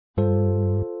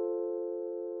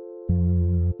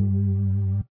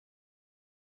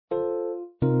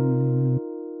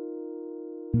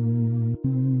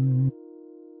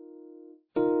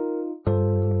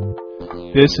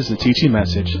This is a teaching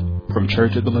message from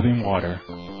Church of the Living Water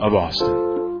of Austin.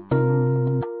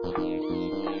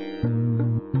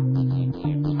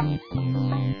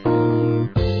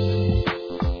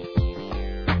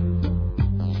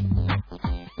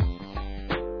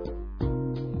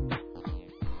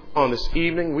 On this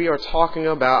evening, we are talking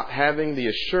about having the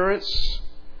assurance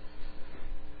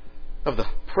of the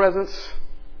presence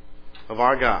of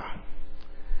our God.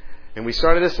 And we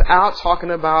started this out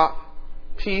talking about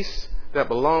peace that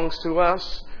belongs to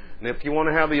us. And if you want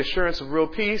to have the assurance of real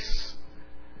peace,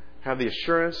 have the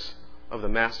assurance of the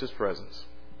Master's presence.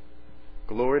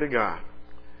 Glory to God.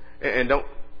 And don't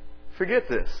forget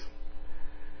this.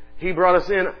 He brought us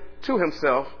in to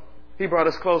Himself. He brought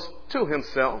us close to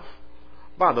Himself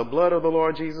by the blood of the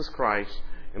Lord Jesus Christ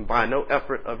and by no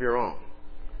effort of your own.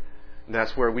 And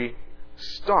that's where we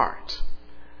start.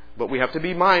 But we have to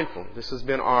be mindful. This has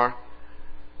been at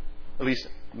least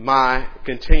my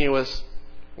continuous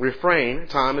refrain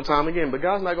time and time again. But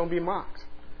God's not going to be mocked.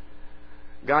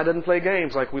 God doesn't play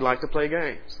games like we like to play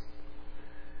games.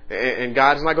 And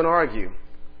God's not going to argue.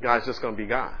 God's just going to be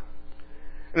God.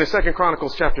 In the 2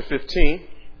 Chronicles chapter 15,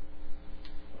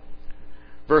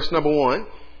 verse number 1,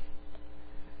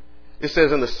 it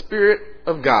says, "And the Spirit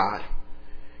of God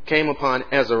came upon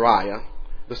Azariah,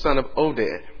 the son of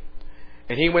Oded,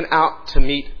 and he went out to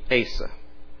meet Asa,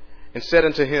 and said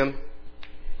unto him,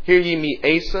 Hear ye me,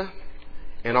 Asa,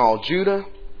 and all Judah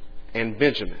and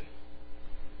Benjamin.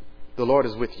 The Lord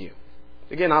is with you."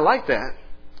 Again, I like that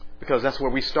because that's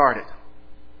where we started.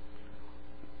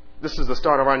 This is the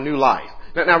start of our new life.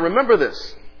 Now remember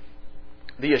this.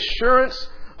 The assurance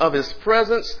of His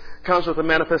presence comes with the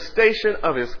manifestation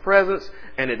of His presence,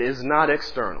 and it is not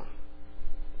external.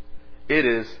 It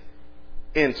is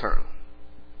internal.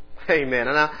 Amen.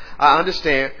 And I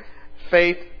understand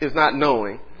faith is not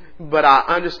knowing, but I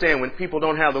understand when people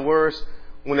don't have the words,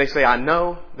 when they say, I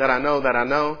know, that I know, that I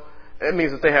know, it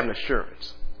means that they have an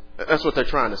assurance. That's what they're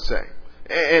trying to say.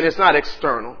 And it's not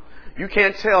external. You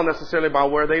can't tell necessarily by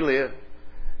where they live.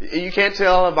 You can't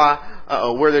tell by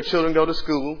where their children go to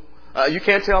school. You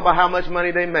can't tell by how much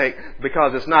money they make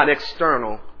because it's not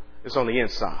external. It's on the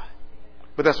inside.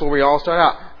 But that's where we all start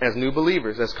out as new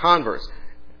believers, as converts,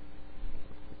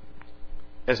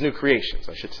 as new creations,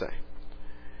 I should say.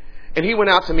 "And he went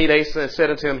out to meet Asa and said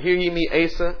unto him, Hear ye me,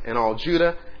 Asa, and all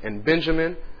Judah and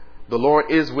Benjamin. The Lord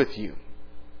is with you,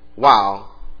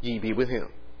 while ye be with him.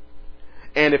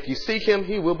 And if you seek him,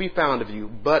 he will be found of you.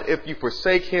 But if you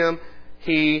forsake him,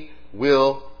 he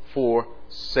will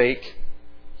forsake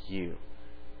you."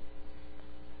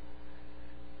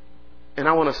 And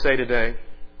I want to say today,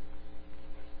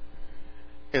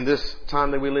 in this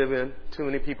time that we live in, too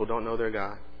many people don't know their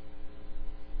God.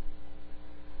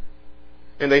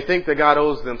 And they think that God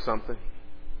owes them something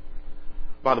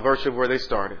by the virtue of where they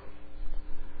started.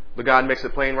 But God makes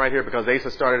it plain right here because Asa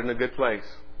started in a good place.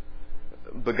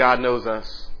 But God knows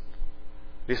us.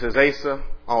 He says, Asa,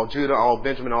 all Judah, all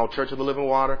Benjamin, all Church of the Living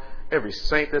Water, every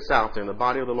saint that's out there in the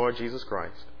body of the Lord Jesus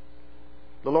Christ.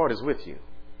 The Lord is with you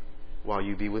while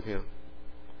you be with Him.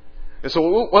 And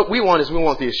so what we want is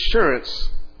the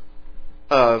assurance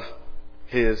of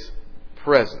His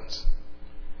presence.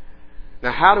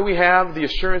 Now, how do we have the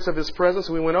assurance of His presence?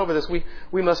 We went over this.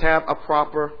 We must have a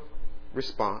proper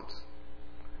response.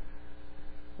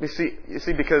 You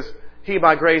see, because He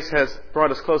by grace has brought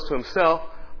us close to Himself,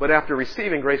 but after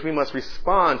receiving grace, we must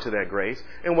respond to that grace.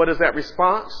 And what is that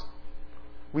response?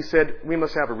 We said we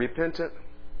must have a repentant,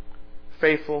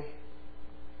 faithful,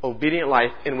 obedient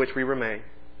life in which we remain.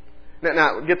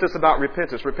 Now, get this about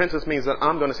repentance. Repentance means that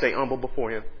I'm going to stay humble before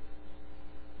Him.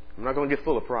 I'm not going to get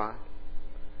full of pride.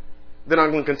 Then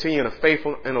I'm going to continue in a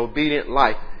faithful and obedient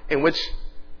life in which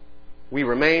we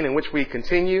remain, in which we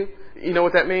continue. You know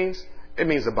what that means? It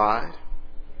means abide.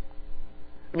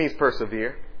 It means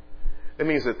persevere. It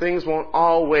means that things won't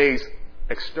always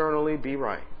externally be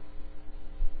right.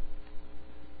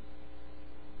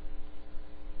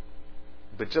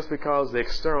 But just because the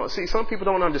external... See, some people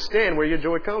don't understand where your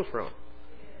joy comes from.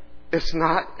 It's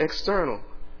not external.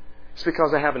 It's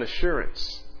because I have an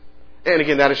assurance. And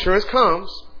again, that assurance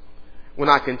comes when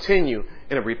I continue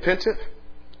in a repentant,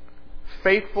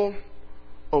 faithful,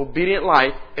 obedient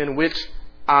life in which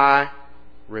I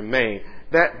remain.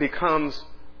 That becomes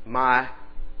my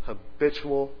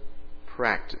habitual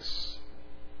practice.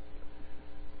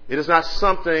 It is not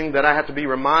something that I have to be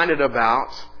reminded about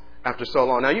after so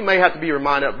long. Now, you may have to be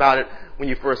reminded about it when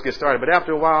you first get started, but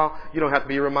after a while, you don't have to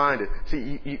be reminded.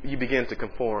 See, you begin to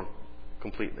conform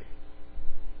completely.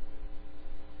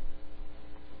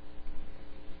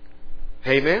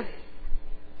 Amen?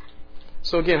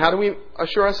 So again, how do we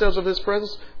assure ourselves of His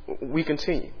presence? We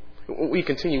continue. We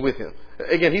continue with Him.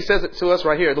 Again, He says it to us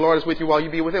right here. The Lord is with you while you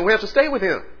be with Him. We have to stay with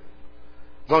Him.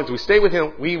 As long as we stay with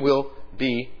Him, we will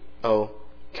be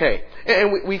okay.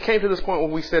 And we came to this point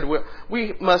where we said, well,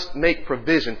 we must make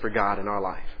provision for God in our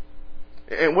life.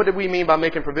 And what did we mean by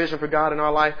making provision for God in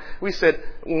our life? We said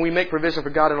when we make provision for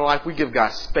God in our life, we give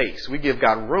God space. We give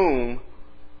God room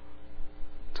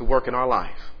to work in our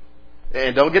life.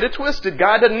 And don't get it twisted.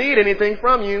 God doesn't need anything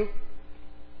from you.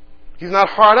 He's not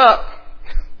hard up.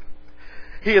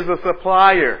 He is a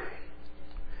supplier.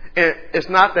 And it's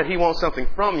not that He wants something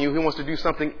from you. He wants to do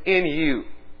something in you.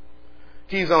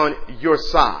 He's on your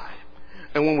side.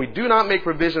 And when we do not make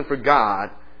provision for God,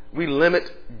 we limit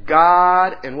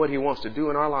God and what He wants to do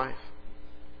in our life.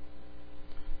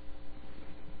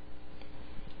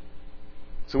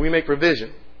 So we make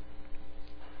provision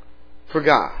for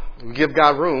God. We give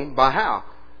God room by how?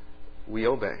 We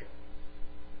obey.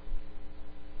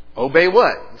 Obey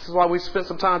what? This is why we spent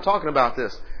some time talking about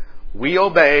this. We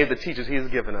obey the teachers He has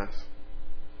given us.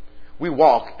 We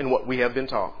walk in what we have been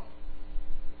taught.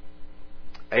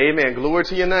 Amen. Glory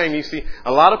to your name. You see,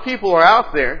 a lot of people are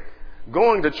out there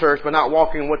going to church but not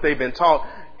walking in what they've been taught,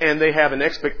 and they have an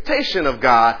expectation of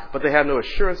God, but they have no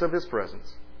assurance of His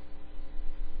presence.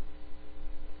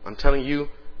 I'm telling you,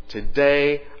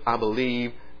 today, I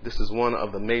believe this is one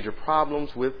of the major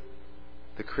problems with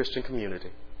the Christian community.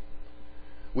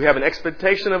 We have an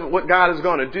expectation of what God is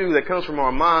going to do that comes from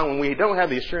our mind when we don't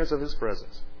have the assurance of His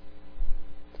presence.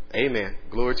 Amen.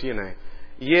 Glory to your name.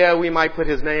 Yeah, we might put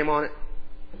His name on it,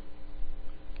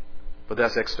 but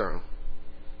that's external.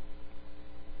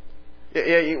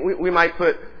 Yeah, we might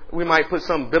put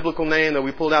some biblical name that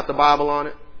we pulled out the Bible on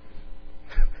it,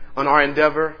 on our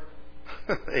endeavor.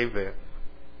 Amen.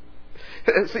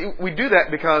 See, we do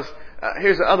that because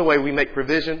here's the other way we make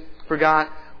provision for God.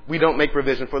 We don't make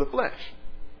provision for the flesh.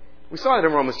 We saw it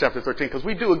in Romans chapter 13 because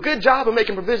we do a good job of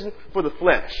making provision for the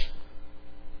flesh.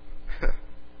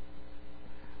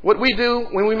 What we do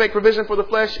when we make provision for the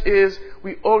flesh is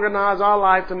we organize our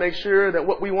life to make sure that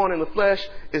what we want in the flesh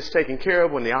is taken care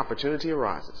of when the opportunity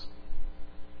arises.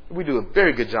 We do a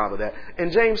very good job of that.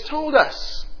 And James told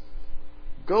us,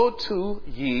 go to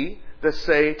ye that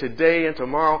say today and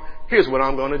tomorrow, here's what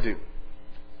I'm going to do.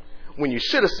 When you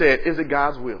should have said, is it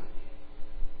God's will?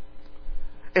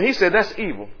 And he said, that's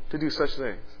evil to do such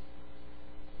things.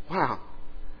 Wow.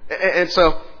 And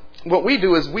so what we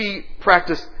do is we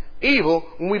practice evil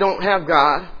when we don't have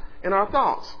God in our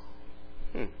thoughts.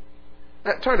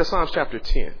 Turn to Psalms chapter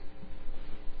 10.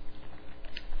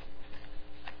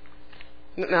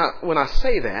 Now, when I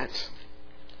say that,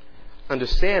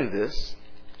 understand this.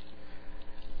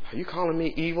 Are you calling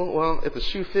me evil? Well, if the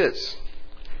shoe fits.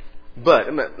 But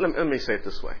let me say it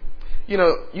this way. You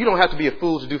know, you don't have to be a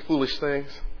fool to do foolish things.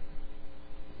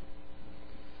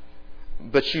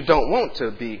 But you don't want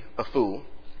to be a fool.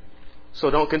 So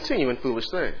don't continue in foolish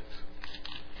things.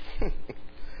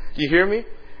 You hear me?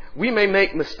 We may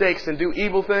make mistakes and do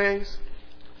evil things,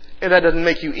 and that doesn't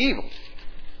make you evil.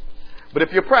 But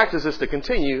if your practice is to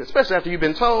continue, especially after you've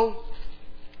been told,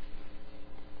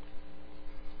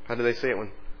 how do they say it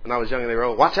when I was young and they were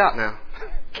old? Watch out now.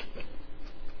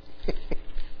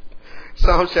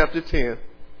 Psalm chapter 10,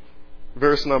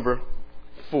 verse number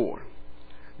 4.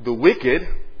 The wicked,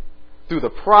 through the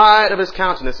pride of his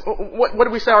countenance. What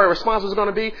did we say our response was going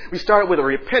to be? We started with a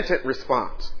repentant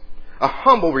response, a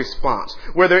humble response,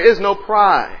 where there is no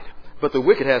pride, but the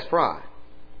wicked has pride.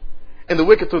 And the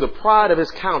wicked, through the pride of his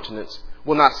countenance,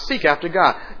 will not seek after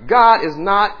God. God is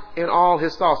not in all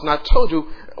his thoughts. And I told you,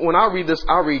 when I read this,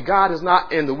 I'll read, God is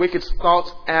not in the wicked's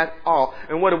thoughts at all.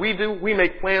 And what do? We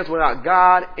make plans without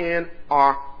God in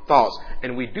our thoughts.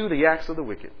 And we do the acts of the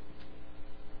wicked.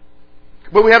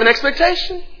 But we have an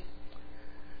expectation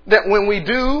that when we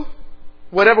do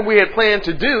whatever we had planned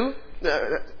to do,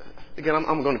 again,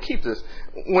 I'm going to keep this.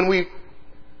 When we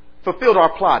fulfilled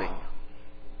our plotting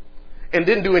and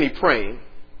didn't do any praying,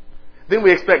 then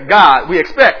we expect God. We have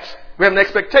an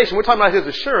expectation. We're talking about His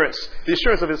assurance, the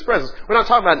assurance of His presence. We're not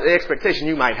talking about the expectation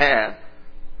you might have.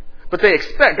 But they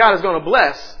expect God is going to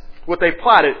bless what they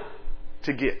plotted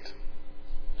to get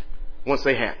once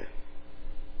they have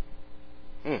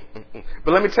it.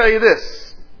 But let me tell you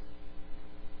this.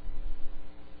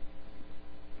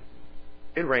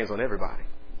 It rains on everybody.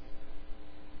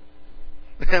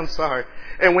 I'm sorry.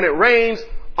 And when it rains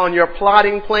on your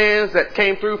plotting plans that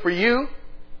came through for you,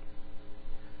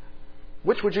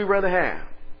 which would you rather have?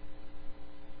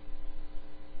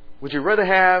 Would you rather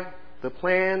have the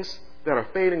plans that are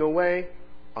fading away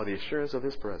or the assurance of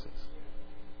His presence?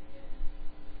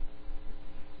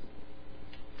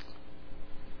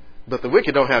 But the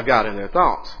wicked don't have God in their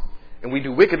thoughts. And we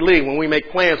do wickedly when we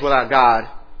make plans without God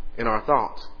in our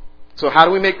thoughts. So how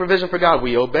do we make provision for God?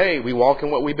 We obey. We walk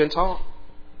in what we've been taught.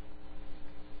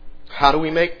 How do we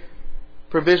make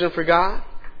provision for God?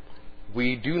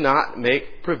 We do not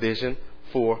make provision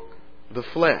for the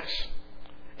flesh.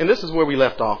 And this is where we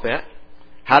left off at.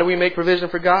 How do we make provision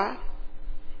for God?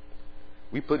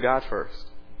 We put God first.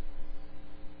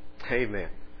 Amen.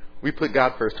 We put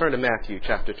God first. Turn to Matthew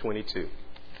chapter 22.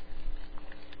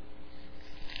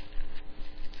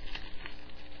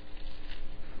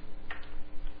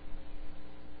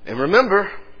 And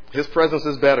remember, His presence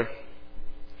is better.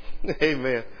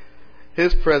 Amen.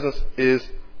 His presence is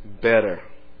better.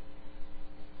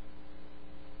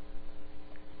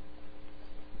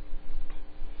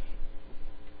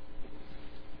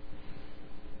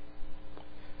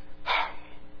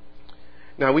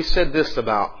 Now, we said this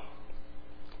about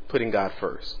putting God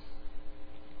first.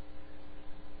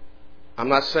 I'm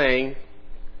not saying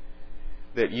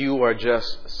that you are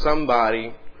just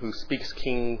somebody who speaks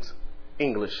King's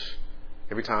English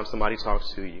every time somebody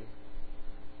talks to you.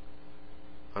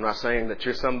 I'm not saying that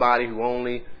you're somebody who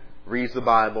only reads the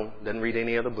Bible, doesn't read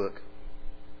any other book.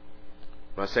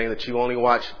 I'm not saying that you only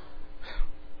watch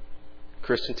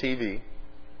Christian TV.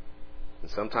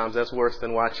 And sometimes that's worse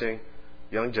than watching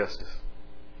Young Justice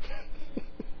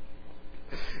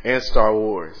and Star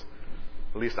Wars.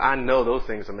 At least I know those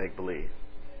things are make-believe.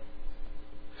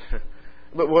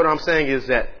 But what I'm saying is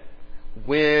that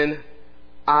when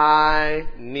I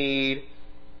need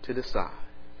to decide,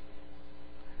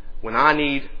 when I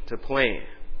need to plan,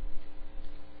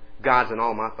 God's in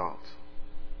all my thoughts.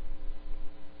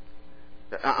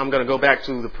 I'm going to go back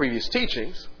to the previous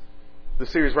teachings, the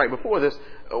series right before this.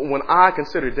 When I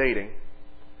consider dating,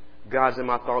 God's in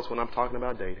my thoughts when I'm talking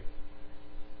about dating.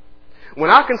 When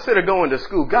I consider going to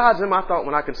school, God's in my thought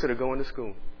when I consider going to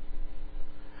school.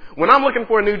 When I'm looking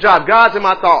for a new job, God's in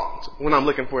my thoughts when I'm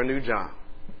looking for a new job.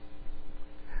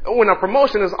 When a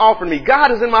promotion is offered me,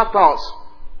 God is in my thoughts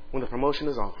when the promotion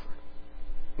is offered.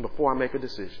 Before I make a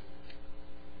decision.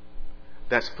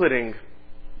 That's putting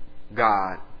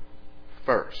God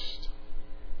first.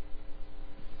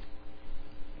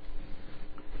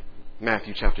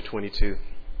 Matthew chapter 22.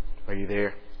 Are you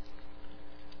there?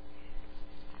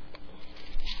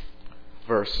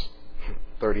 Verse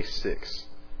 36.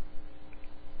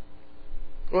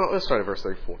 Well, let's start at verse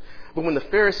 34. But when the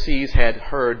Pharisees had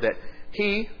heard that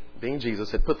He, being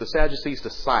Jesus, had put the Sadducees to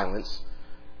silence,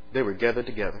 they were gathered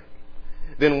together.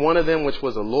 Then one of them, which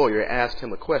was a lawyer, asked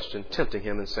Him a question, tempting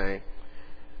Him and saying,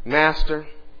 Master,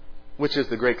 which is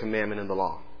the great commandment in the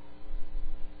law?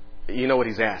 You know what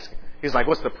He's asking. He's like,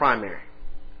 what's the primary?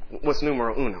 What's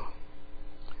numero uno?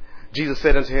 Jesus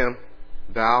said unto him,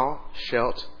 Thou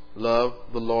shalt love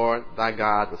the Lord thy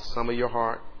God with some of your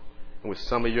heart, and with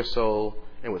some of your soul,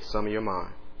 and with some of your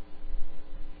mind.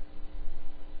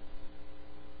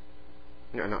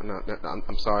 No,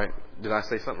 I'm sorry. Did I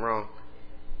say something wrong?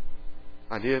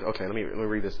 I did? Okay, let me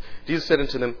read this. Jesus said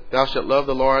unto them, Thou shalt love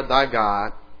the Lord thy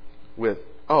God with,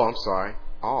 all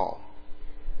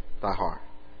thy heart,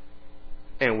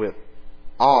 and with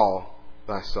all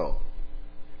thy soul,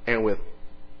 and with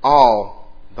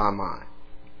all thy mind.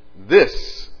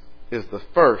 This is the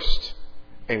first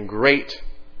and great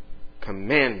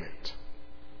commandment.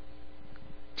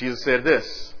 Jesus said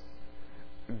this,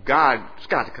 God's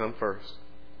got to come first.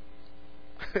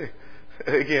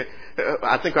 Again,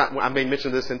 I think I may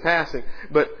mention this in passing,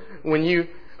 but when you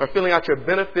are filling out your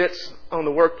benefits on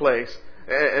the workplace,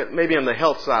 maybe on the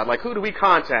health side, like who do we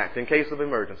contact in case of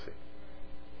emergency?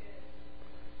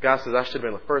 God says, I should have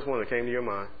been the first one that came to your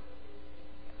mind.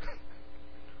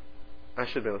 I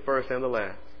should have been the first and the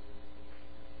last.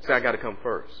 See, I got to come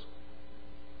first.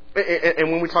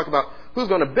 And when we talk about who's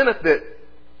going to benefit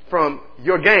from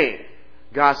your gain,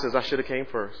 God says, I should have came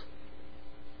first.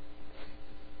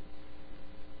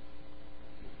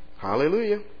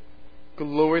 Hallelujah.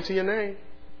 Glory to your name.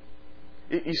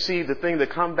 You see, the thing that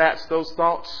combats those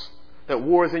thoughts, that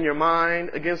wars in your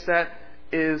mind against that,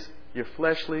 is your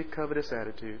fleshly, covetous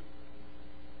attitude.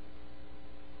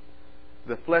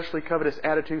 The fleshly, covetous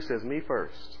attitude says, me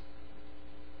first.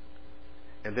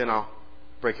 And then I'll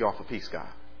break you off a piece, God.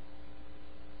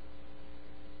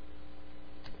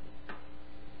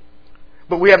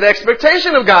 But we have the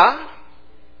expectation of God,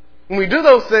 when we do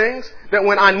those things, that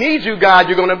when I need you, God,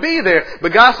 you're going to be there.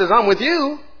 But God says, I'm with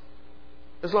you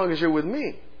as long as you're with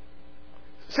me.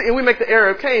 See, and we make the error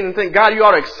of Cain and think, God, you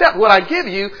ought to accept what I give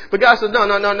you. But God says,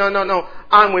 no.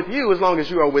 I'm with you as long as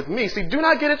you are with me. See, do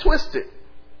not get it twisted.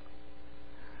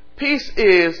 Peace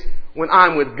is when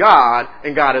I'm with God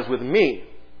and God is with me.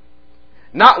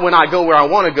 Not when I go where I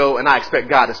want to go and I expect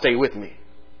God to stay with me.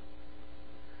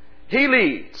 He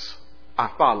leads,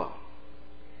 I follow.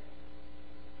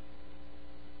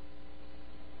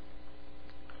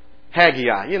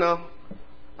 Haggai,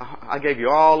 I gave you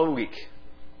all a week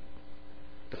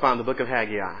to find the book of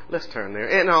Haggai. Let's turn there.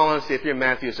 In all honesty, if you're in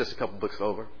Matthew, it's just a couple books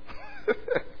over.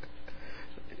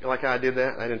 You like how I did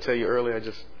that? I didn't tell you earlier. I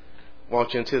just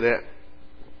walked you into that.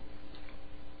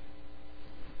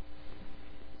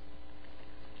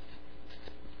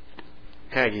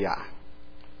 Haggai.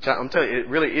 I'm telling you, it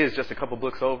really is just a couple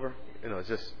books over. It's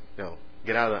just,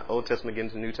 get out of the Old Testament, get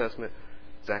into the New Testament.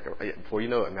 Zechariah, before you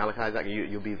know it, Malachi, Zechariah,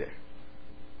 you'll be there.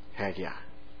 Haggai.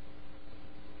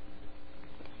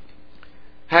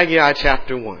 Haggai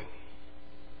chapter 1.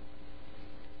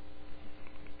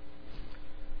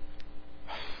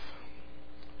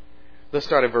 Let's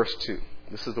start at verse 2.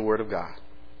 This is the word of God.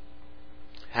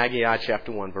 Haggai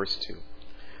chapter 1, verse 2.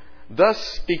 Thus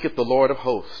speaketh the Lord of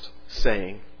hosts,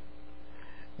 saying,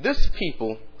 This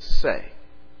people say,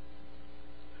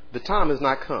 the time is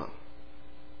not come.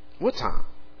 What time?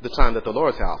 The time that the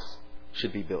Lord's house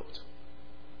should be built.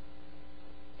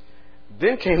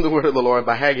 Then came the word of the Lord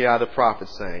by Haggai the prophet,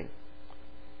 saying,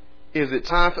 Is it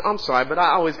time for... I'm sorry, but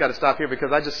I always got to stop here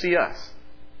because I just see us.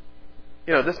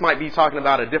 This might be talking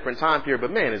about a different time period,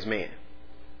 but man is man.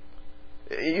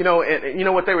 And you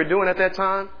know what they were doing at that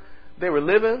time? They were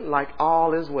living like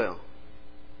all is well.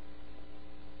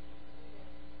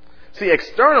 See,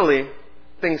 externally,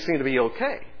 things seem to be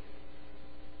okay.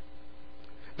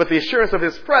 But the assurance of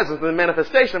His presence, the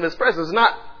manifestation of His presence is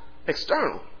not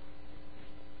external.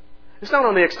 It's not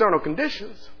on the external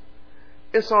conditions.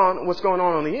 It's on what's going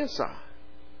on the inside.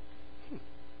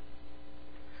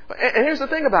 And here's the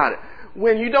thing about it.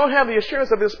 When you don't have the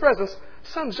assurance of His presence,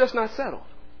 something's just not settled.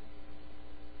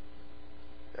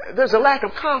 There's a lack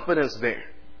of confidence there.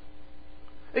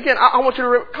 Again, I want you to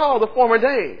recall the former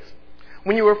days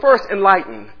when you were first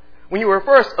enlightened, when you were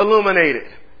first illuminated,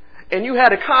 and you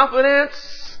had a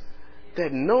confidence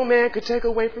that no man could take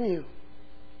away from you.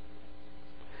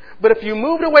 But if you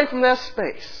moved away from that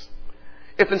space,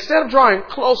 if instead of drawing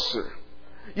closer,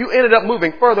 you ended up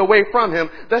moving further away from Him,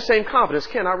 that same confidence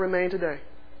cannot remain today.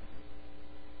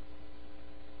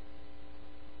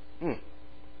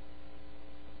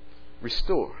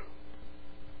 Restore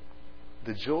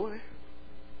the joy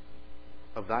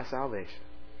of thy salvation.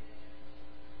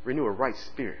 Renew a right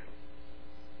spirit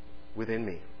within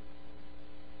me.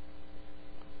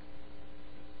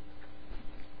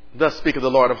 Thus speaketh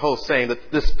the Lord of hosts, saying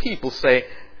that this people say,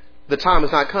 the time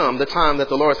is not come, the time that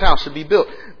the Lord's house should be built.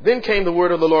 Then came the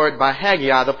word of the Lord by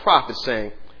Haggai the prophet,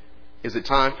 saying, Is it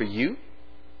time for you,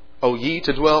 O ye,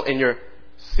 to dwell in your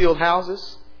sealed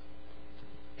houses?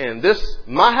 And this,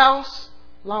 my house,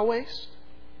 lie waste?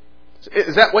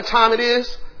 Is that what time it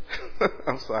is?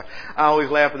 I'm sorry. I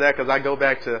always laugh at that because I go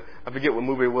back to, I forget what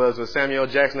movie it was, when Samuel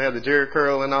Jackson had the Jerry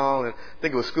curl and all, and I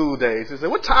think it was School Days. He said,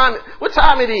 what time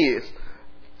it is?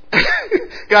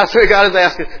 God is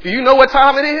asking, do you know what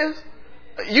time it is?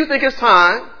 You think it's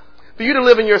time for you to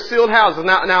live in your sealed houses.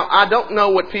 Now, I don't know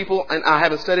what people, and I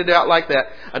haven't studied it out like that,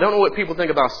 I don't know what people think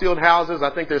about sealed houses.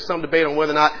 I think there's some debate on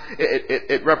whether or not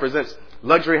it represents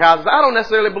luxury houses. I don't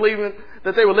necessarily believe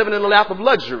that they were living in the lap of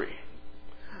luxury.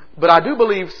 But I do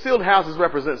believe sealed houses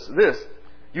represents this.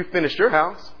 You finished your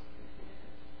house.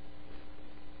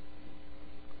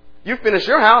 You finished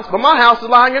your house, but my house is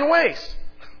lying in waste.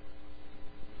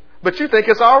 But you think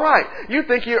it's all right. You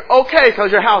think you're okay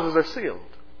because your houses are sealed.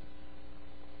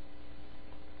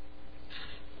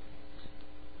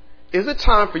 Is it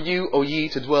time for you, O ye,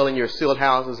 to dwell in your sealed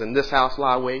houses, and this house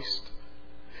lie waste?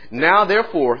 Now,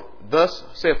 therefore, thus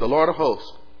saith the Lord of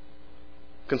hosts,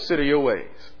 consider your ways.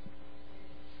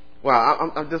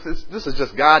 Wow, this is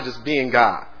just God just being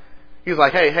God. He's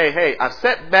like, hey, I've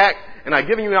sat back and I've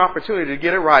given you an opportunity to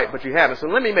get it right, but you haven't. So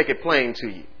let me make it plain to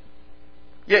you.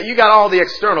 Yeah, you got all the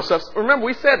external stuff. Remember,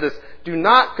 we said this. Do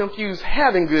not confuse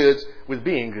having goods with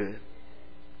being good.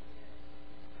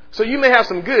 So you may have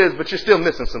some goods, but you're still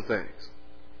missing some things.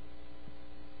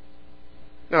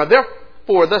 Now,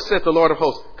 therefore, thus saith the Lord of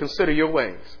hosts, consider your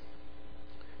ways.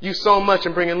 You sow much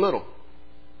and bring in little.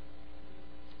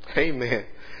 Amen.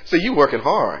 So you working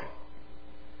hard.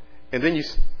 And then you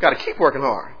got to keep working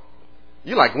hard.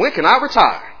 You're like, when can I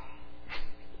retire?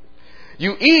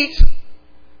 You eat,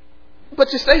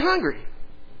 but you stay hungry.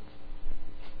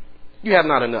 You have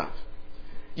not enough.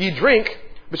 You drink,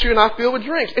 but you're not filled with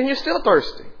drink, and you're still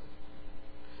thirsty.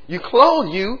 You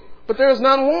clothe you, but there is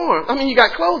none warm. I mean, you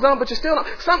got clothes on, but you're still not.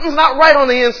 Something's not right on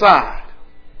the inside.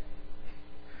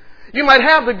 You might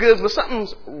have the goods, but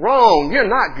something's wrong. You're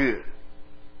not good.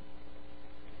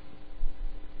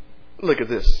 Look at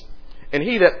this. And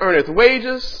he that earneth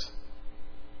wages,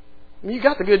 you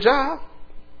got the good job.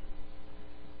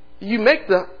 You make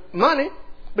the money,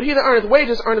 but he that earneth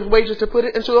wages to put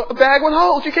it into a bag with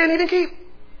holes you can't even keep.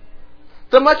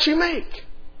 The much you make.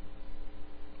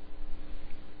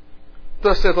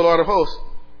 Thus saith the Lord of hosts,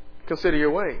 consider your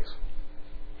ways.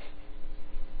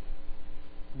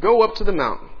 Go up to the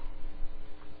mountain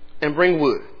and bring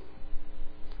wood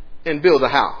and build a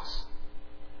house,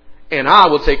 and I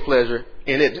will take pleasure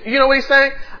in it. You know what he's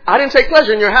saying? I didn't take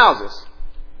pleasure in your houses.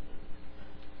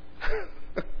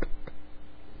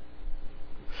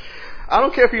 I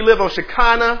don't care if you live on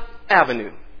Shekinah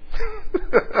Avenue.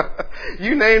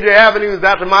 You named your avenues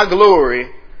after my glory.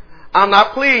 I'm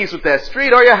not pleased with that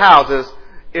street or your houses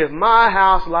if my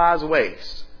house lies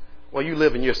waste while you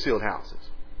live in your sealed houses.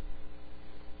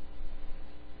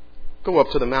 Go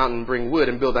up to the mountain and bring wood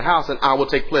and build a house, and I will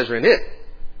take pleasure in it,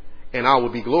 and I will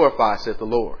be glorified, saith the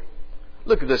Lord.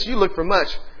 Look at this. You looked for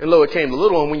much, and lo, it came to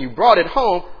little, and when you brought it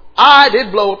home, I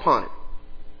did blow upon it.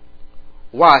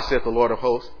 Why, saith the Lord of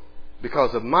hosts?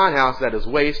 Because of mine house that is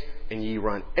waste, and ye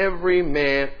run every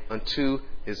man unto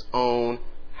his own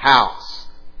house.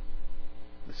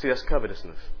 See, that's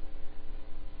covetousness.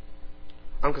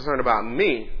 I'm concerned about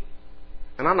me,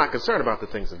 and I'm not concerned about the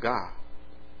things of God.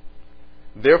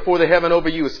 Therefore the heaven over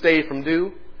you is stayed from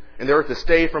dew, and the earth is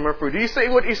stayed from her fruit. Do you see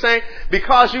what he's saying?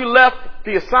 Because you left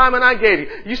the assignment I gave you.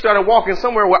 You started walking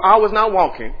somewhere where I was not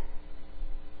walking.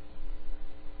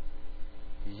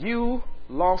 You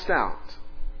lost out.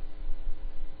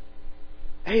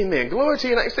 Amen. Glory to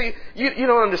you. See, you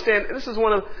don't understand. This is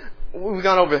one of, we've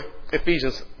gone over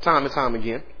Ephesians time and time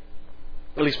again.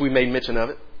 At least we made mention of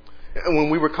it. And when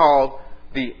we were called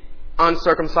the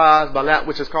uncircumcised by that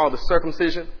which is called the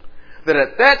circumcision, that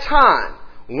at that time,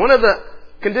 one of the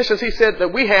conditions he said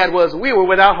that we had was we were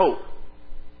without hope.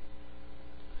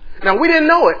 Now, we didn't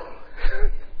know it.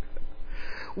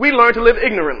 We learned to live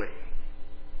ignorantly.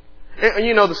 And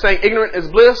you know the saying, ignorant is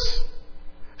bliss.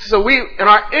 So we, in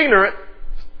our ignorance,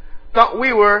 thought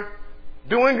we were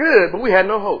doing good, but we had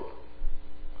no hope.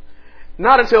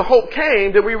 Not until hope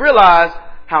came did we realize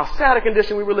how sad a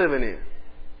condition we were living in.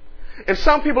 And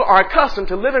some people are accustomed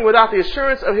to living without the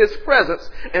assurance of His presence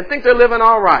and think they're living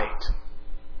all right.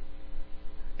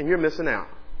 And you're missing out.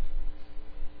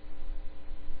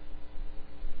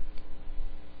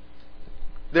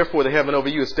 Therefore the heaven over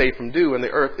you is stayed from dew, and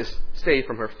the earth is stayed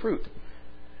from her fruit.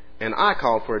 And I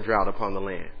called for a drought upon the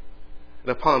land,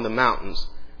 and upon the mountains,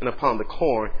 and upon the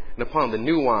corn, and upon the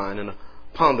new wine, and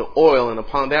upon the oil, and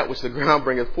upon that which the ground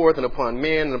bringeth forth, and upon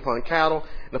men, and upon cattle,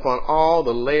 and upon all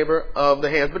the labor of the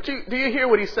hands. But do you hear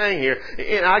what he's saying here?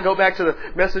 And I go back to the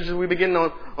messages we begin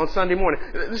on Sunday morning.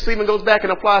 This even goes back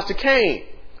and applies to Cain.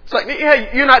 It's like,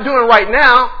 yeah, you're not doing right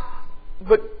now,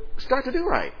 but start to do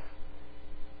right.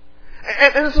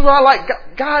 And this is what I like.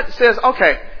 God says,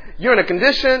 okay, you're in a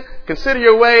condition, consider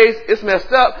your ways, it's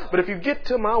messed up, but if you get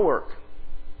to my work,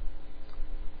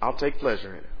 I'll take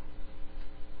pleasure in it.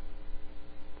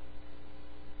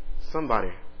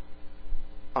 Somebody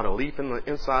ought to leap in the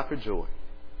inside for joy.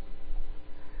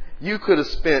 You could have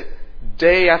spent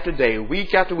day after day,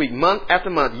 week after week, month after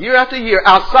month, year after year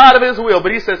outside of His will,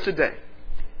 but He says today,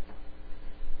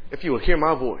 if you will hear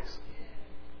my voice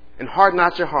and harden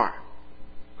not your heart,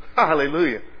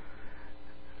 hallelujah,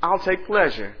 I'll take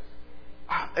pleasure.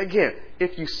 Again,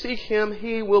 if you seek Him,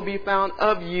 He will be found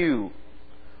of you.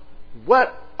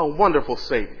 What a wonderful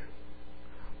Savior.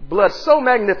 Blood so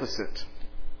magnificent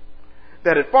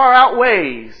that it far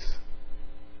outweighs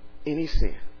any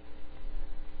sin,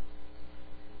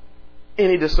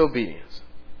 any disobedience.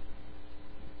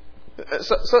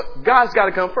 So God's got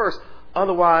to come first.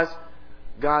 Otherwise,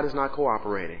 God is not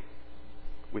cooperating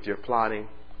with your plotting,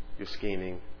 your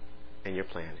scheming, and your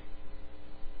planning.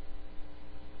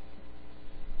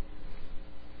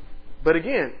 But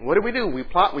again, what do? We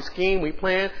plot, we scheme, we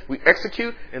plan, we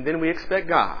execute, and then we expect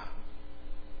God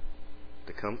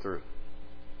to come through.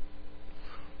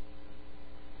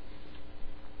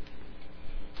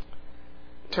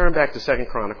 Turn back to 2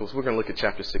 Chronicles. We're going to look at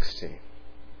chapter 16.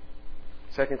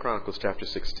 2 Chronicles chapter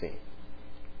 16.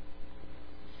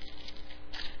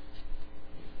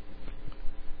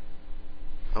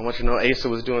 I want you to know Asa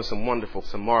was doing some wonderful,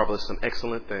 some marvelous, some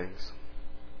excellent things.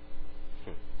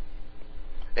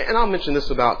 And I'll mention this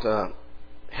about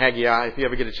Haggai, if you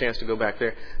ever get a chance to go back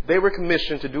there. They were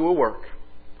commissioned to do a work.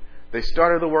 They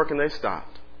started the work and they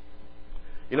stopped.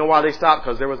 You know why they stopped?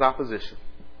 Because there was opposition.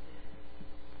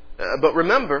 But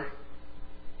remember,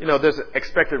 there's an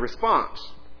expected response.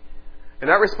 And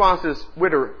that response is we're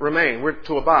to remain, we're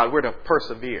to abide, we're to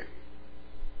persevere.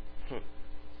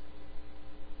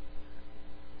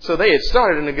 So they had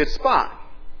started in a good spot.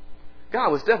 God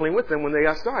was definitely with them when they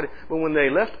got started. But when they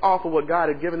left off of what God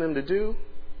had given them to do,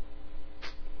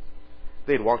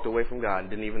 they'd walked away from God and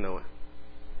didn't even know it.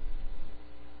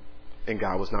 And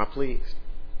God was not pleased.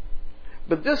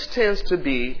 But this tends to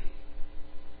be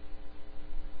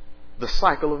the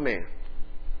cycle of man.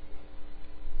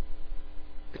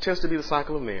 It tends to be the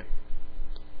cycle of man.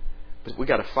 But we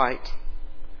got to fight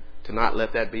to not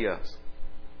let that be us.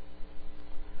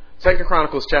 2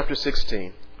 Chronicles chapter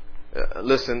 16.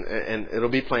 Listen, and it'll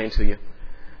be plain to you.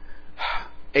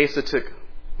 Asa took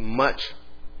much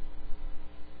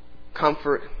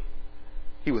comfort.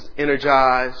 He was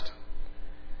energized.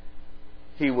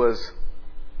 He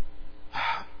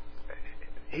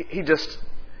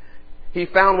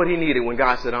found what he needed when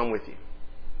God said, I'm with you.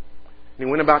 And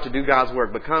he went about to do God's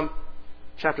work. But come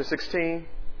chapter 16,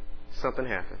 something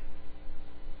happened.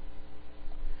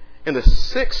 In the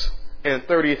 6th and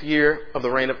 30th year of the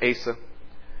reign of Asa,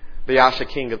 Baasha,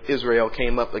 king of Israel,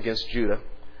 came up against Judah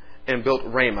and built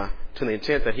Ramah to the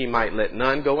intent that he might let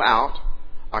none go out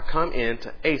or come in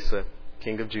to Asa,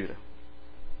 king of Judah.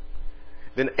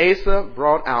 Then Asa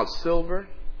brought out silver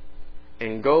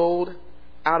and gold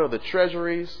out of the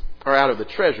treasuries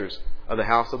of the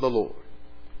house of the Lord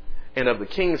and of the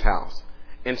king's house,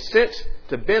 and sent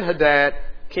to Ben-Hadad,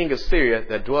 king of Syria,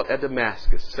 that dwelt at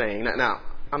Damascus, saying, now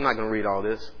I'm not going to read all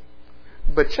this,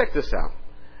 but check this out.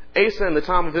 Asa, in the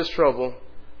time of his trouble,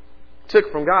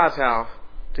 took from God's house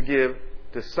to give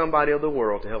to somebody of the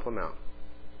world to help him out.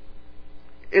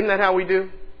 Isn't that how we do?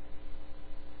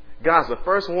 God's the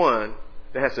first one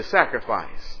that has to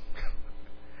sacrifice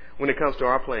when it comes to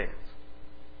our plans.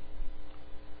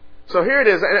 So here it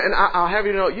is, and I'll have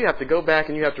you know, you have to go back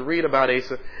and you have to read about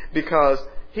Asa, because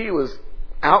he was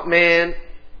outmanned,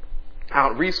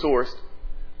 out-resourced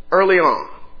early on.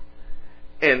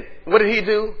 And what did he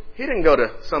do? He didn't go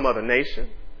to some other nation.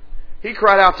 He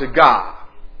cried out to God.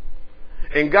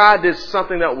 And God did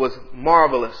something that was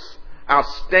marvelous,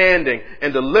 outstanding,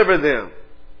 and delivered them.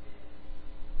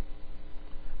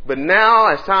 But now,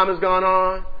 as time has gone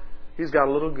on, he's got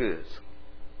a little goods.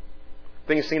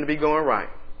 Things seem to be going right.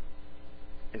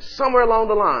 And somewhere along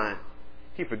the line,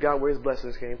 he forgot where his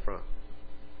blessings came from.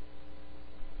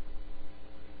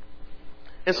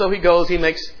 And so he goes, he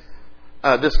makes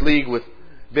this league with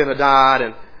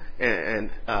Ben-Hadad, and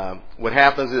what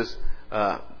happens is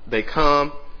they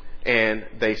come and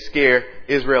they scare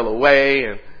Israel away,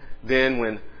 and then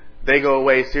when they go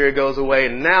away, Syria goes away,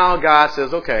 and now God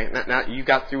says, okay, now you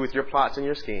got through with your plots and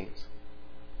your schemes.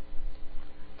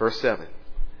 Verse 7.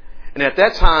 And at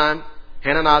that time,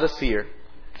 Hananiah the seer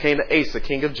came to Asa,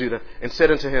 king of Judah, and said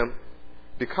unto him,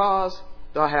 because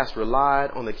thou hast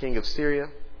relied on the king of Syria,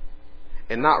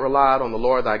 and not relied on the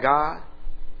Lord thy God,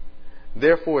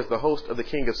 therefore is the host of the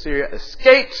king of Syria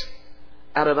escaped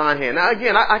out of thine hand. Now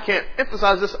again, I can't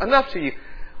emphasize this enough to you.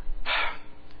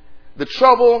 The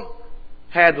trouble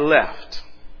had left.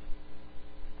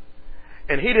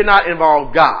 And he did not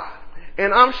involve God.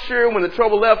 And I'm sure when the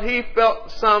trouble left, he felt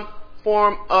some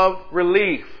form of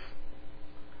relief.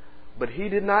 But he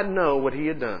did not know what he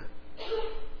had done.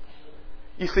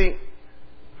 You see,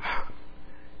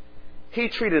 he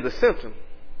treated the symptom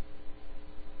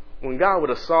when God would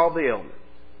have solved the ailment,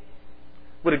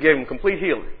 would have given him complete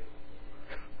healing.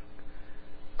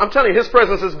 I'm telling you, his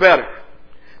presence is better.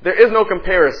 There is no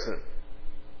comparison.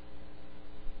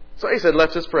 So Asa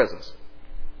left his presence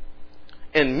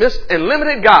and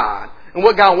limited God and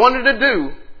what God wanted to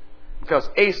do because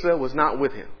Asa was not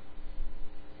with him.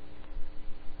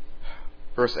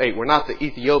 Verse 8, were not the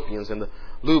Ethiopians and the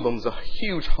Lubims a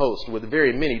huge host with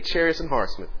very many chariots and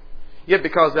horsemen? Yet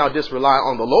because thou didst rely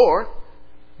on the Lord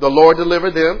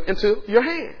delivered them into your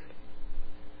hand.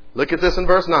 Look at this in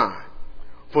verse 9.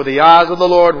 For the eyes of the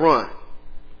Lord run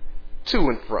to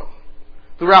and fro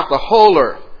throughout the whole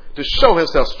earth to show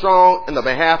himself strong in the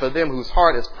behalf of them whose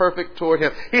heart is perfect toward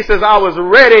him. He says, I was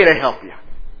ready to help you.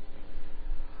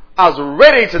 I was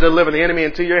ready to deliver the enemy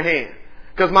into your hand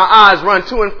because my eyes run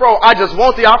to and fro. I just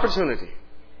want the opportunity.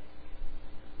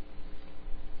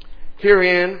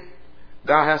 Herein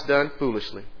thou hast done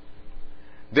foolishly.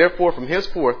 Therefore from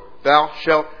henceforth thou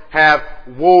shalt have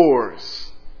wars.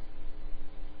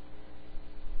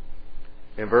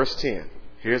 In verse 10,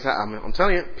 here's how, I'm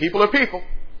telling you, people are people.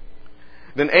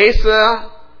 Then Asa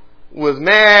was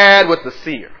mad with the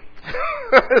seer.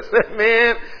 He said,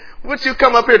 man, what you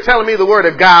come up here telling me the word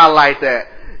of God like that?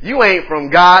 You ain't from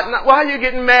God. Why are you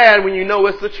getting mad when you know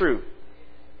it's the truth?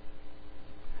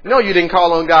 No, you didn't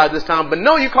call on God this time, but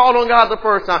no, you called on God the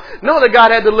first time. Know that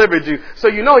God had delivered you, so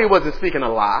you know he wasn't speaking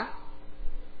a lie.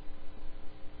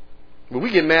 But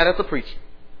we get mad at the preacher.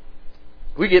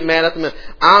 We get mad at them.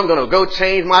 I'm going to go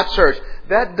change my church.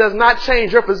 That does not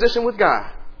change your position with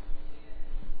God.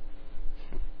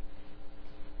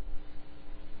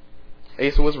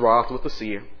 Asa was wroth with the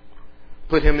seer,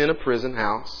 put him in a prison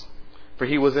house, for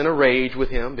he was in a rage with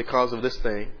him because of this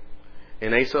thing.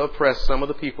 And Asa oppressed some of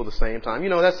the people at the same time. You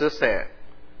know, that's just sad.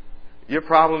 Your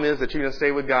problem is that you didn't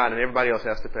stay with God and everybody else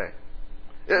has to pay.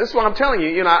 That's what I'm telling you.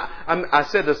 You know, I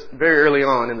said this very early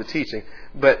on in the teaching,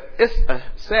 but it's a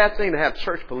sad thing to have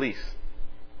church police.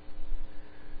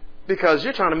 Because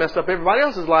you're trying to mess up everybody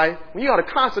else's life when you ought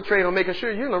to concentrate on making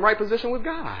sure you're in the right position with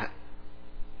God.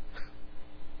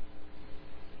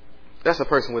 That's a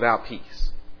person without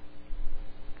peace.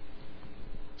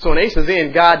 So in Asa's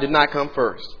end, God did not come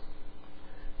first.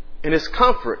 In his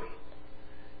comfort,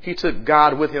 he took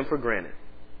God with him for granted.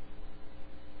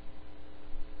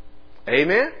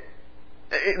 Amen?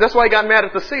 That's why he got mad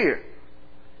at the seer.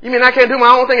 You mean I can't do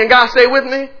my own thing and God stay with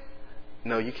me?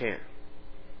 No, you can't.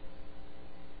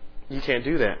 You can't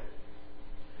do that.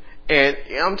 And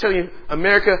I'm telling you,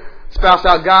 America spouts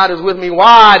out, God is with me.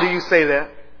 Why do you say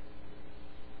that?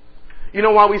 You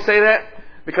know why we say that?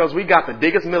 Because we got the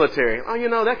biggest military. Oh, you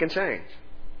know, that can change.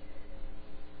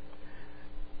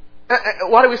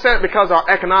 Why do we say it? Because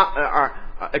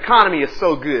our economy is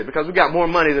so good. Because we got more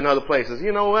money than other places.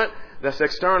 You know what? That's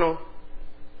external.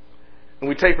 And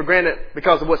we take for granted,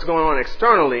 because of what's going on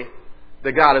externally,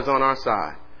 that God is on our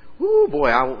side. Ooh, boy,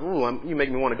 you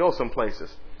make me want to go some places.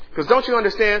 Because don't you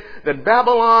understand that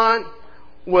Babylon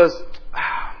was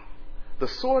the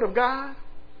sword of God?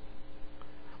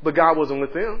 But God wasn't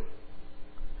with them.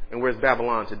 And where's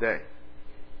Babylon today?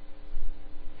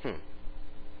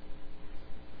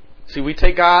 See, we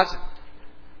take God's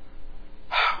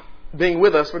being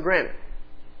with us for granted.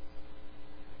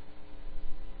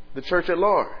 The church at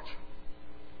large.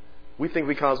 We think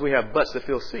because we have butts that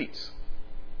fill seats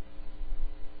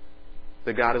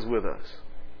that God is with us.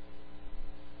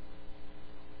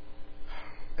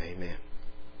 Amen.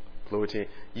 Glory to you.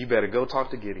 You better go talk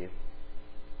to Gideon.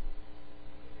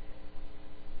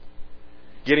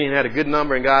 Gideon had a good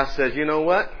number, and God says, you know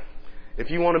what? If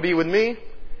you want to be with me,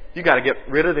 you got to get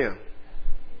rid of them.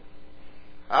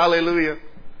 Hallelujah.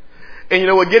 And you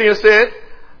know what Gideon said?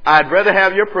 I'd rather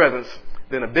have your presence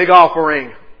than a big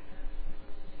offering.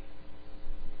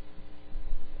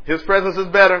 His presence is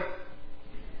better.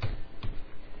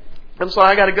 I'm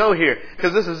sorry, I got to go here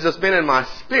because this has just been in my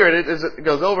spirit. It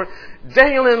goes over.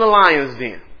 Daniel in the lion's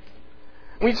den.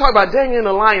 When you talk about Daniel in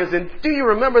the lion's den, do you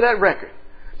remember that record?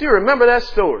 Do you remember that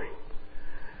story?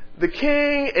 The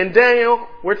king and Daniel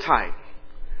were tight.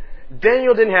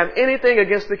 Daniel didn't have anything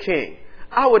against the king.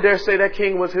 I would dare say that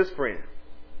king was his friend.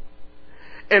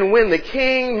 And when the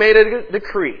king made a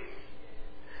decree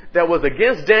that was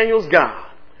against Daniel's God,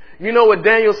 you know what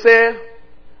Daniel said?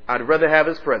 I'd rather have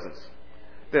his presence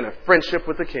than a friendship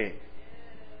with the king.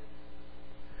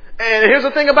 And here's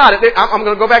the thing about it. I'm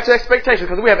going to go back to expectations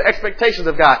because we have expectations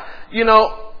of God. You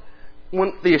know,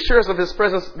 when the assurance of his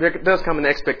presence, there does come an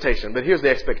expectation. But here's the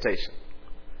expectation.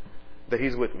 That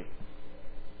he's with me.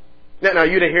 Now,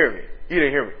 you didn't hear me. You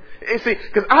didn't hear me. You see,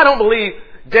 because I don't believe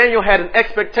Daniel had an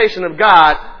expectation of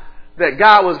God that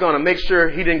God was going to make sure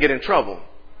he didn't get in trouble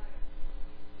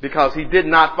because he did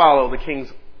not follow the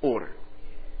king's order.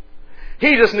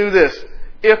 He just knew this.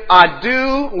 If I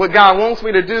do what God wants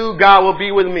me to do, God will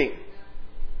be with me.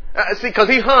 See, because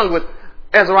he hung with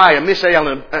Azariah, Mishael,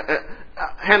 and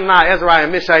Hananiah, Azariah,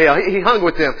 and Mishael. He hung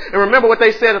with them. And remember what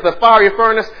they said at the fiery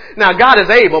furnace? Now, God is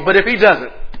able, but if he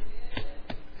doesn't,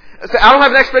 I don't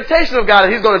have an expectation of God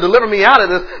that he's going to deliver me out of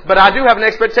this, but I do have an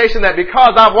expectation that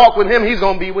because I've walked with him, he's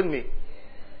going to be with me.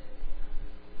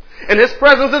 And his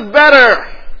presence is better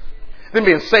than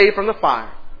being saved from the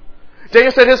fire.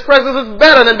 Daniel said his presence is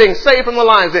better than being saved from the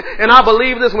lion's den. And I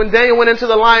believe this, when Daniel went into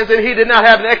the lion's den, he did not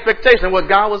have an expectation of what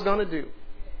God was going to do.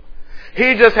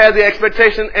 He just had the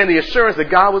expectation and the assurance that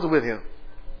God was with him.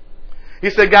 He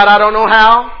said, God, I don't know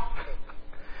how.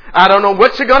 I don't know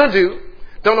what you're going to do.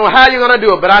 Don't know how you're going to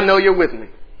do it, but I know you're with me.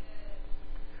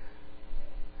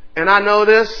 And I know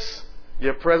this,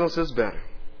 your presence is better.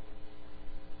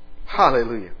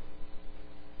 Hallelujah.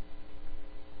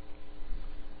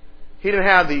 He didn't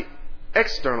have the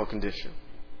external condition.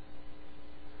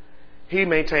 He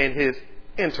maintained his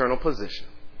internal position.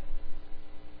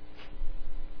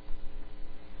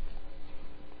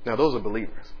 Now, those are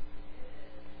believers.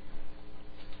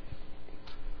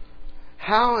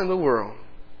 How in the world?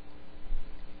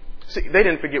 See, they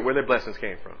didn't forget where their blessings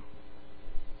came from.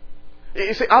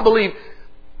 You see, I believe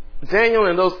Daniel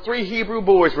and those 3 Hebrew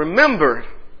boys remembered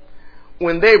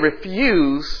when they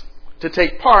refused to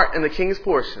take part in the king's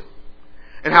portion.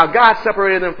 And how God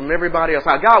separated them from everybody else.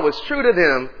 How God was true to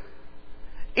them.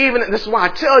 This is why I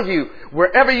tell you,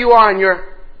 wherever you are in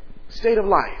your state of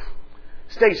life,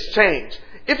 states change.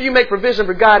 If you make provision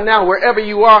for God now, wherever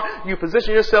you are, you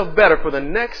position yourself better for the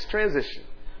next transition,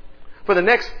 for the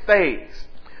next phase.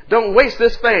 Don't waste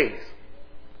this phase.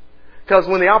 Because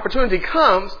when the opportunity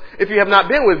comes, if you have not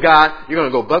been with God, you're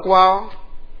going to go buck wild.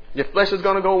 Your flesh is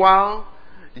going to go wild.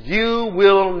 You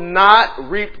will not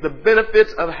reap the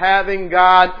benefits of having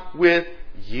God with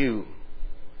you.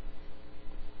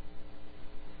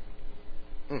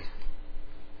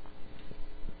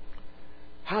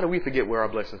 How do we forget where our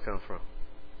blessings come from?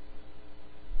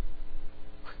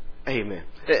 Amen.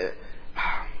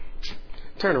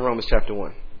 Turn to Romans chapter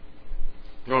 1.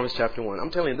 Romans chapter 1. I'm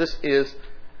telling you, this is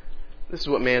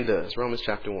what man does. Romans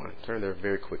chapter 1. Turn there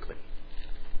very quickly.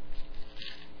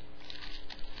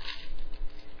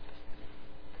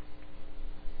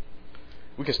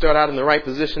 We can start out in the right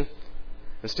position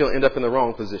and still end up in the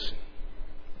wrong position.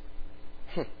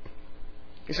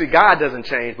 You see, God doesn't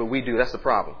change, but we do. That's the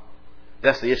problem.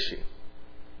 That's the issue.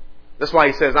 That's why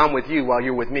he says, I'm with you while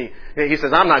you're with me. He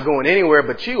says, I'm not going anywhere,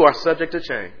 but you are subject to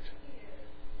change.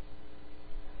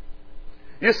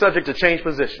 You're subject to change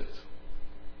positions.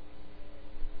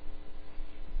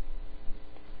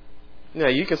 Now,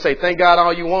 you can say, thank God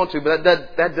all you want to, but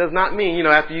that does not mean,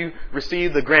 after you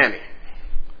receive the Grammy.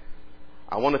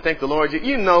 I want to thank the Lord.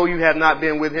 You know you have not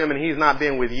been with him and he's not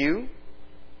been with you.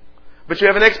 But you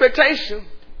have an expectation.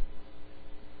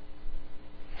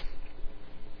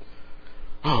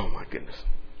 Oh, my goodness.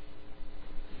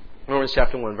 Romans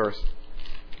chapter 1 verse.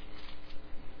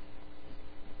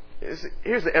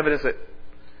 Here's the evidence that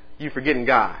you're forgetting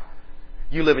God.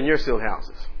 You live in your sealed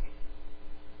houses.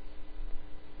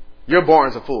 Your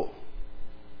barns are full.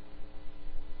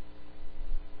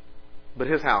 But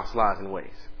his house lies in waste.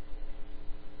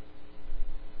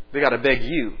 They got to beg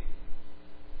you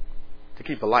to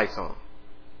keep the lights on.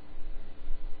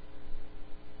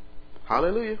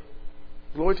 Hallelujah.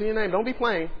 Glory to your name. Don't be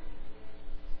playing.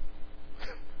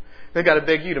 They got to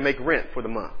beg you to make rent for the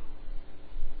month.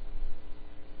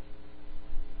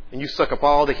 And you suck up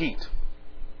all the heat.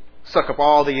 Suck up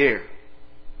all the air.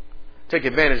 Take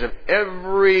advantage of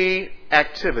every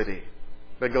activity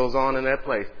that goes on in that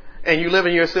place. And you live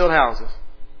in your sealed houses.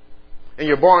 And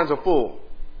your barns are full.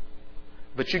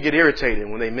 But you get irritated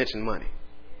when they mention money.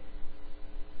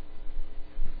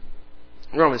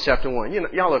 Romans chapter 1.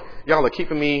 Y'all are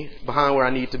keeping me behind where I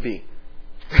need to be.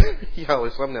 Y'all are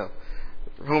something else.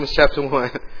 Romans chapter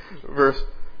 1, verse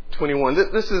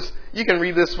 21. This is, you can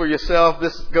read this for yourself.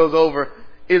 This goes over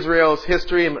Israel's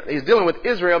history. And he's dealing with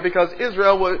Israel because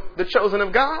Israel was the chosen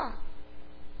of God.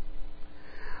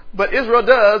 But Israel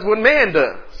does what man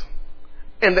does.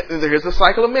 And there's a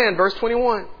cycle of man. Verse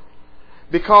 21.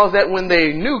 Because that when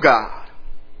they knew God,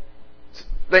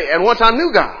 they at one time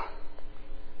knew God,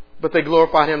 but they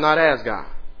glorified him not as God.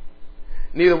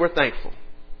 Neither were thankful,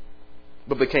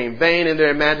 but became vain in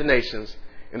their imaginations,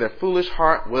 and their foolish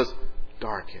heart was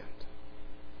darkened.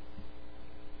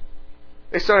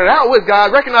 They started out with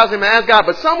God, recognizing him as God,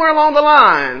 but somewhere along the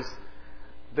lines,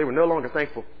 they were no longer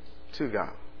thankful to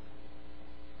God.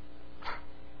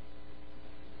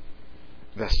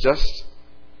 That's just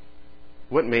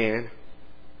what man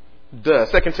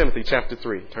does. 2 Timothy chapter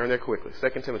 3. Turn there quickly.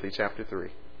 2 Timothy chapter 3.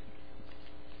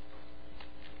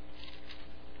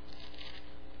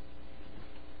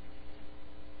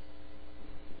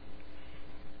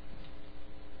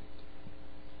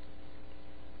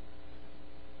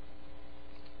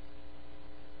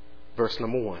 Verse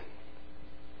number 1.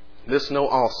 This know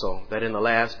also that in the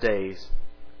last days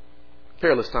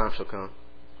perilous times shall come.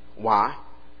 Why?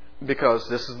 Because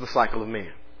this is the cycle of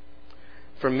man.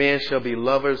 For men shall be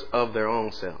lovers of their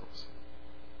own selves,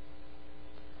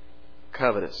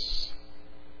 covetous,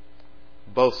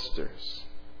 boasters,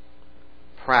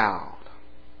 proud,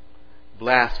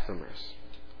 blasphemers,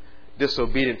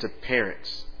 disobedient to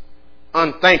parents,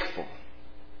 unthankful,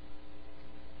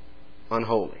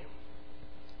 unholy.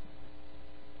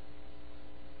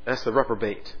 That's the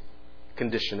reprobate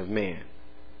condition of man.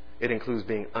 It includes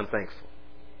being unthankful.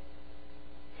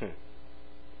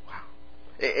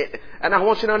 And I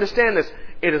want you to understand this.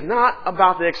 It is not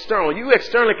about the external. You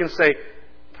externally can say,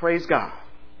 praise God.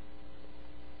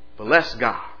 Bless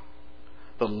God.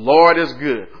 The Lord is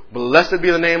good. Blessed be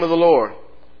the name of the Lord.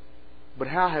 But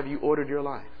how have you ordered your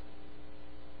life?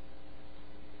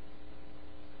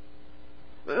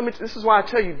 This is why I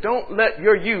tell you, don't let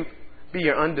your youth be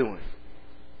your undoing.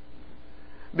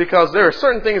 Because there are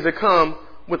certain things that come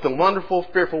with the wonderful,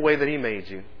 fearful way that He made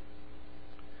you.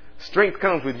 Strength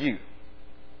comes with you.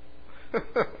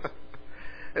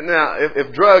 And now,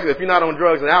 if you're not on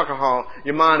drugs and alcohol,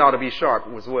 your mind ought to be sharp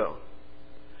as well.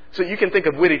 So you can think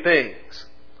of witty things.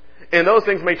 And those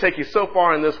things may take you so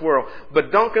far in this world.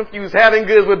 But don't confuse having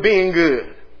good with being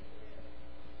good.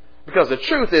 Because the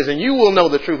truth is, and you will know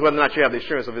the truth whether or not you have the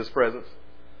assurance of His presence.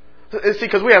 See,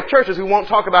 because we have churches who won't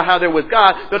talk about how they're with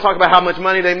God. They'll talk about how much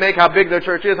money they make, how big their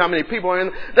church is, how many people are in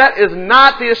it. That is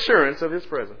not the assurance of His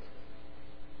presence.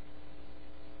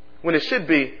 When it should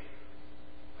be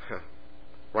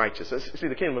righteousness. See,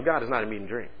 the kingdom of God is not a meat and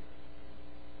drink,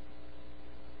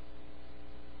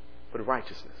 but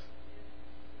righteousness,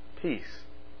 peace,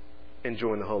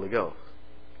 enjoying the Holy Ghost.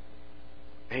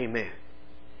 Amen.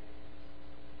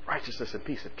 Righteousness and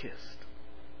peace have kissed.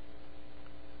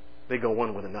 They go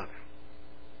one with another.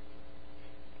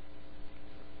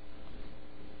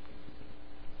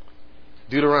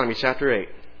 Deuteronomy chapter 8.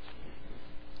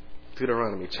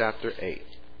 Deuteronomy chapter 8.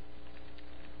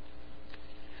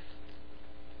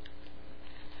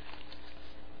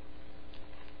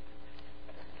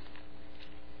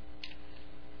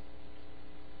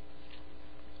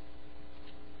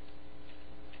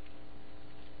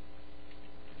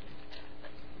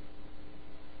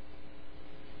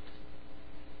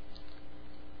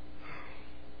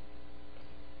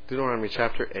 Deuteronomy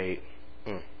chapter 8.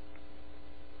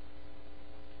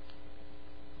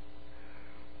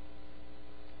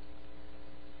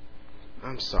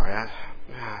 I'm sorry.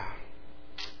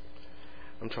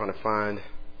 I'm trying to find.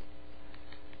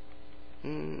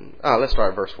 Let's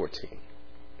start at verse 14.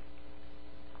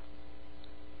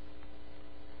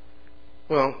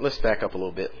 Well, let's back up a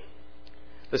little bit.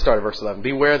 Let's start at verse 11.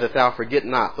 Beware that thou forget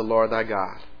not the Lord thy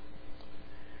God,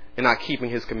 and not keeping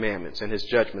His commandments and His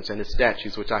judgments and His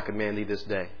statutes which I command thee this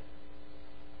day.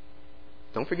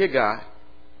 Don't forget God.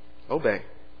 Obey.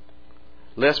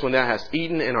 Lest when thou hast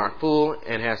eaten and art full,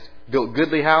 and hast built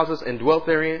goodly houses and dwelt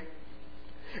therein,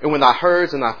 and when thy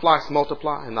herds and thy flocks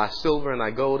multiply, and thy silver and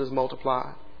thy gold is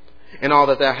multiplied, and all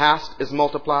that thou hast is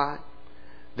multiplied,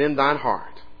 then thine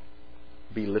heart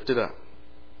be lifted up,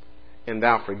 and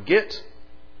thou forget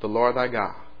the Lord thy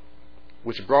God,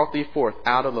 which brought thee forth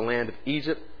out of the land of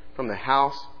Egypt from the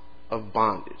house of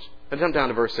bondage. And jump down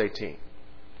to verse 18.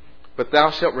 But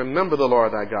thou shalt remember the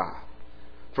Lord thy God,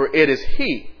 for it is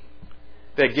He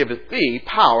that giveth thee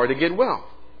power to get wealth.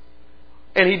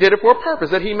 And He did it for a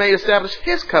purpose, that He may establish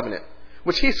His covenant,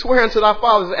 which He sware unto thy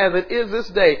fathers as it is this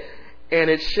day. And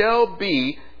it shall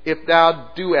be, if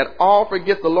thou do at all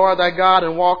forget the Lord thy God,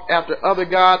 and walk after other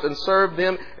gods, and serve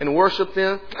them and worship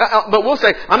them. But we'll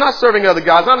say, I'm not serving other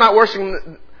gods. I'm not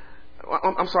worshiping.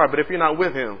 I'm sorry, but if you're not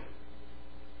with Him,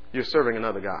 you're serving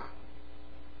another God.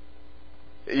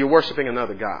 You're worshiping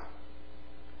another God.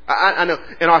 I know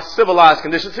in our civilized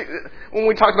conditions, when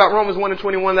we talk about Romans 1 and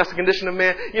 21, that's the condition of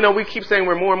man. You know, we keep saying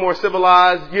we're more and more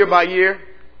civilized year by year,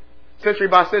 century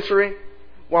by century,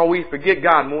 while we forget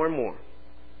God more and more.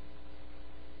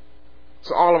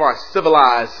 So all of our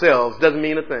civilized selves doesn't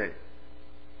mean a thing.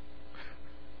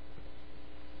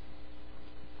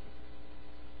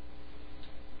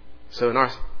 So in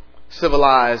our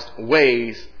civilized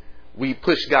ways, we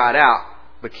push God out,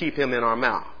 but keep Him in our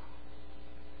mouth.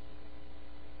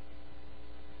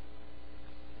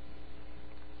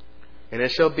 And it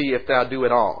shall be, if thou do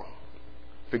it all,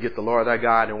 forget the Lord thy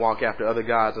God, and walk after other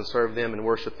gods, and serve them and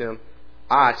worship them,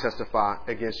 I testify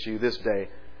against you this day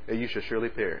that you shall surely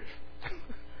perish.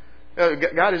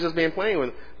 God is just being plain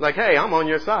with, like, hey, I'm on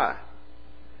your side.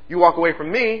 You walk away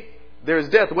from me, there's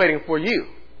death waiting for you.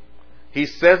 He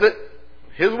says it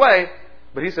His way,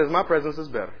 but He says my presence is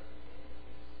better.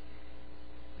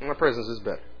 My presence is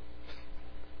better.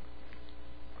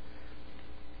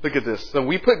 Look at this. So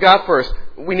we put God first.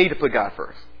 We need to put God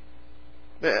first.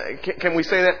 Can we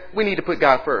say that? We need to put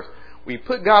God first. We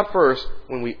put God first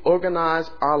when we organize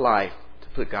our life to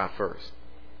put God first.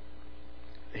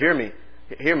 Hear me.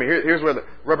 Hear me. Here's where the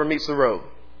rubber meets the road.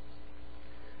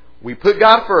 We put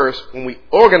God first when we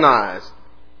organize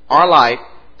our life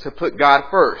to put God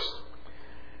first.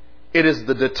 It is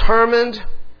the determined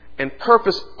and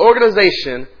purposed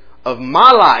organization of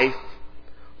my life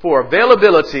for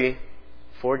availability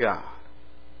for God.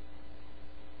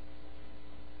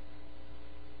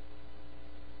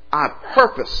 I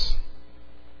purpose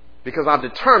because I've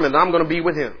determined I'm going to be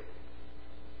with Him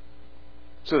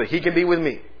so that He can be with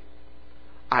me.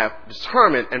 I have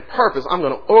determined and purpose I'm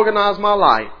going to organize my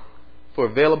life for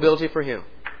availability for Him.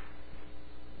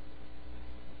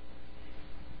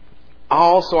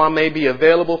 Also, I may be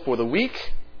available for the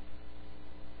weak,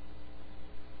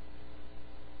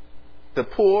 the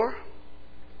poor,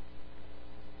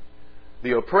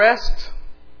 the oppressed,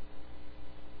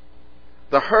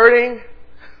 the hurting,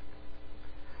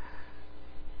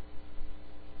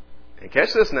 And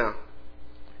catch this now.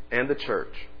 And the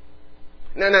church.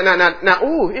 Now,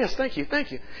 ooh, yes, thank you.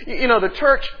 You know, the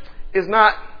church is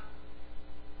not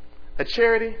a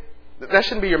charity. That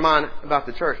shouldn't be your mind about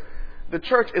the church. The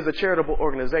church is a charitable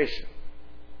organization.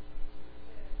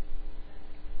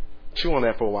 Chew on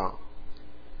that for a while.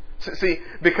 See,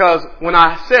 because when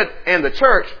I said, and the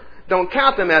church, don't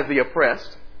count them as the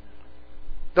oppressed.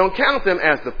 Don't count them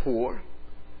as the poor.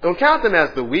 Don't count them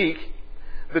as the weak.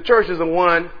 The church is the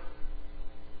one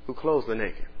who clothes the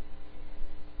naked,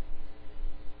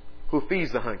 who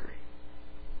feeds the hungry,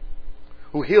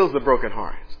 who heals the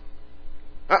brokenhearted.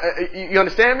 You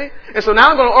understand me? And so now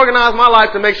I'm going to organize my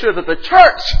life to make sure that the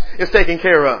church is taken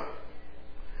care of.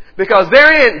 Because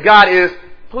therein God is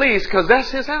pleased, because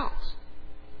that's His house.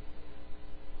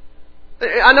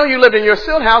 I know you lived in your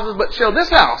sealed houses, but shall this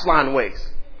house lie in waste?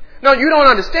 No, you don't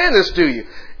understand this, do you?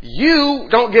 You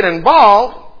don't get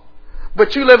involved,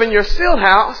 but you live in your sealed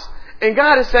house, and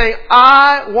God is saying,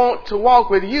 I want to walk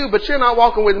with you, but you're not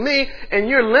walking with me, and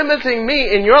you're limiting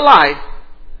me in your life.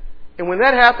 And when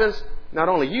that happens, not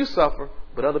only you suffer,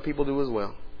 but other people do as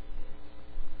well.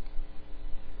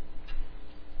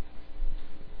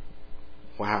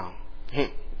 Wow.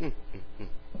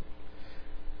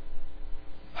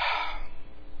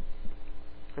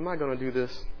 Am I going to do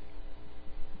this?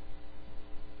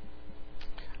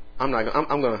 I'm going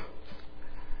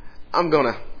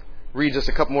to read just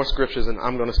a couple more scriptures and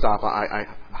I'm going to stop.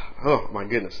 Oh my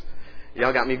goodness.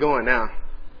 Y'all got me going now.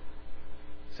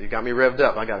 So you got me revved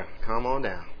up. I got to calm on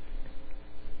down.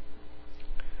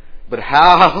 But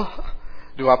how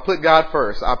do I put God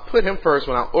first? I put Him first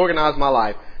when I organize my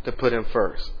life to put Him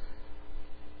first.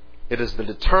 It is the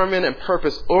determined and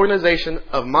purposed organization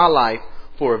of my life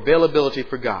for availability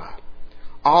for God.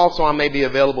 Also, I may be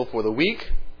available for the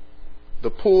weak, the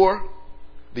poor,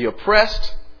 the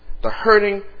oppressed, the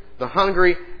hurting, the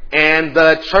hungry, and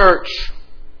the church.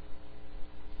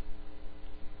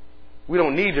 We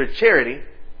don't need your charity.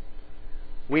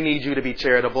 We need you to be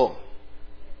charitable.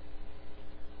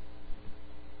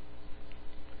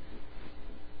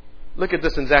 Look at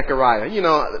this in Zechariah. You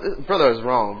know, brother is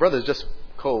wrong. Brother is just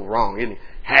cold wrong, isn't he?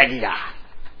 Haggai.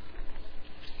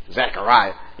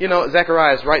 Zechariah. You know,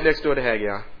 Zechariah is right next door to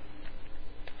Haggai.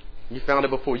 You found it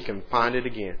before. You can find it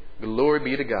again. Glory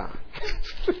be to God.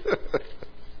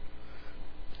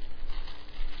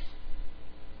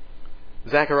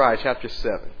 Zechariah chapter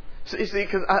 7. See,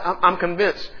 because I'm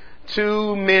convinced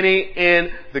too many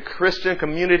in the Christian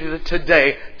community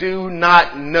today do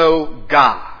not know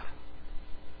God.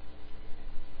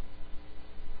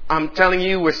 I'm telling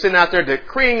you, we're sitting out there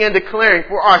decreeing and declaring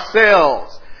for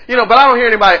ourselves. You know, but I don't hear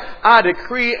anybody, I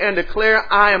decree and declare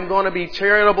I am going to be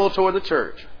charitable toward the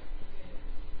church.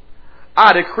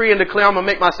 I decree and declare I'm going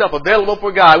to make myself available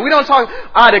for God. We don't talk,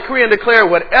 I decree and declare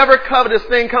whatever covetous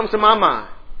thing comes to my mind.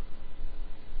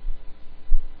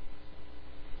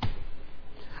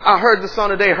 I heard the song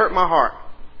today, Hurt My Heart.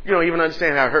 You don't even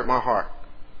understand how it hurt my heart.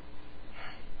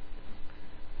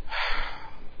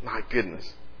 My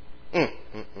goodness.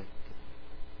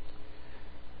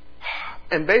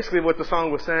 And basically what the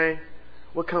song was saying,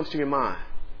 what comes to your mind?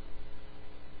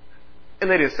 And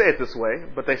they didn't say it this way,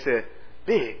 but they said,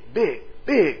 big, big,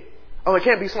 big. Oh, it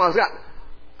can't be small. It's got...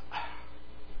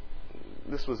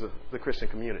 This was the Christian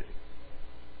community.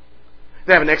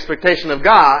 They have an expectation of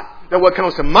God that what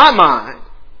comes to my mind,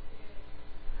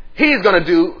 He's going to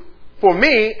do for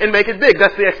me and make it big.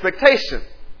 That's the expectation.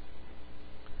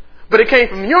 But it came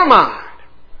from your mind.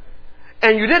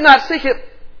 And you did not seek it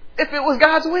if it was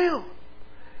God's will.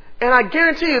 And I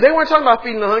guarantee you, they weren't talking about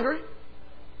feeding the hungry.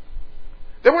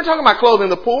 They weren't talking about clothing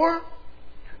the poor.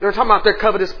 They were talking about their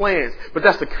covetous plans. But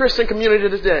that's the Christian community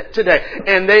today.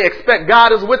 And they expect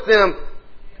God is with them.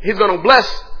 He's going to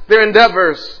bless their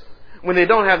endeavors when they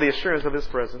don't have the assurance of His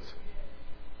presence.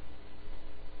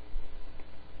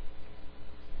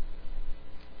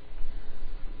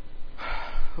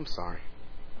 I'm sorry.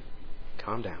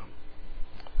 Calm down.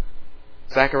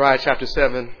 Zechariah chapter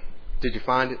 7. Did you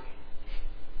find it?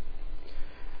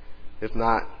 If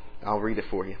not, I'll read it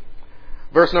for you.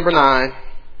 Verse number 9.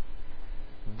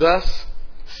 Thus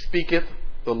speaketh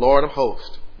the Lord of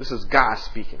hosts. This is God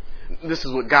speaking. This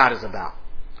is what God is about.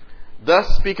 Thus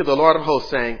speaketh the Lord of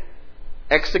hosts, saying,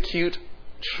 execute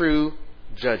true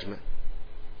judgment,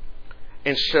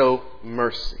 and show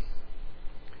mercy,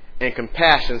 and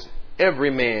compassion every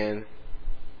man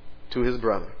to his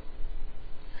brother.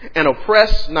 And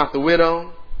oppress not the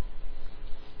widow,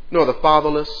 nor the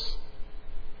fatherless,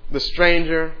 the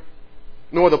stranger,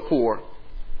 nor the poor.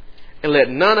 And let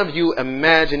none of you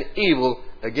imagine evil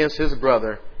against his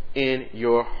brother in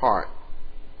your heart.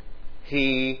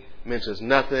 He mentions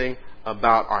nothing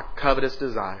about our covetous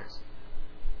desires.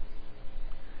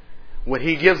 What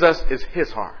He gives us is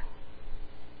His heart.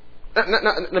 Now,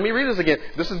 let me read this again.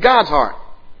 This is God's heart.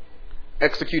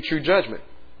 Execute true judgment.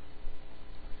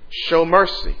 Show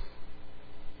mercy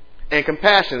and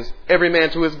compassion, every man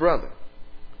to his brother.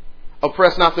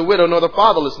 Oppress not the widow, nor the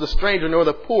fatherless, the stranger, nor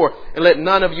the poor, and let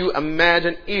none of you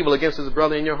imagine evil against his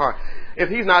brother in your heart. If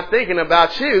He's not thinking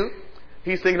about you,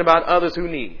 He's thinking about others who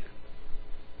need.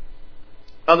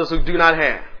 Others who do not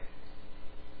have.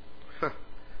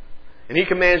 And He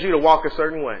commands you to walk a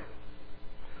certain way.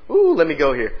 Ooh, let me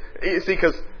go here. You see,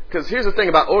 because here's the thing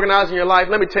about organizing your life.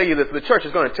 Let me tell you this. The church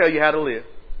is going to tell you how to live.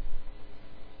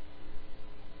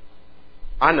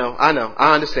 I know.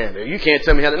 I understand it. You can't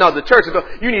tell me how to. No, the church is going.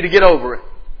 You need to get over it.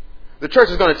 The church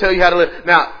is going to tell you how to live.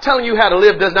 Now, telling you how to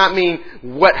live does not mean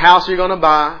what house you're going to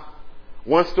buy,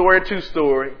 1-story or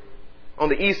 2-story, on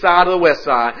the east side or the west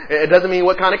side. It doesn't mean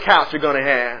what kind of couch you're going to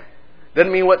have.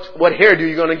 Doesn't mean what hairdo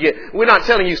you're going to get. We're not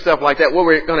telling you stuff like that. What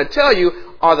we're going to tell you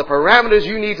are the parameters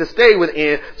you need to stay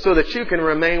within so that you can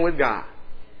remain with God.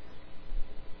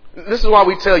 This is why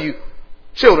we tell you,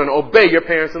 children, obey your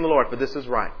parents in the Lord, for this is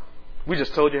right. We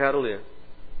just told you how to live.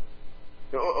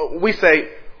 We say,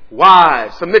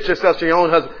 wives, submit yourselves to your own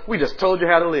husband. We just told you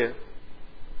how to live.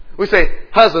 We say,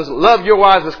 husbands, love your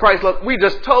wives as Christ loved. We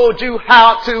just told you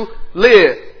how to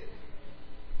live.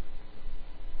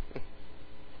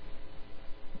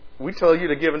 We told you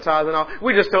to give in tithes and all.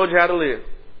 We just told you how to live.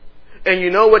 And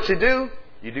you know what you do?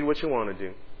 You do what you want to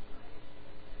do.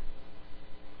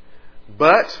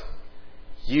 But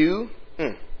you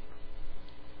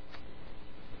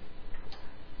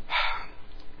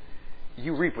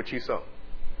reap what you sow.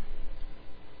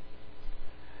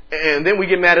 And then we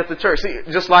get mad at the church. See,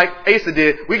 just like Asa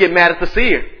did, we get mad at the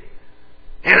seer.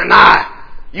 Hananiah,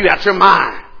 you got your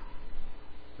mind.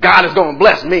 God is going to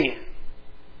bless me.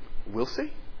 We'll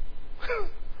see.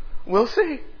 We'll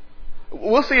see.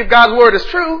 We'll see if God's word is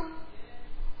true.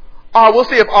 Or we'll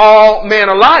see if all men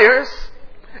are liars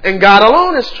and God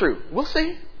alone is true. We'll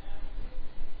see.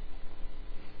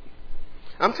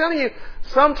 I'm telling you,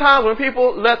 sometimes when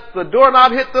people let the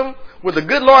doorknob hit them, with the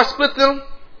good Lord split them,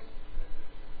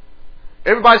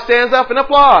 everybody stands up and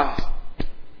applauds.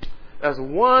 That's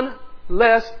one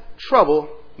less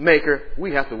troublemaker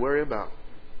we have to worry about.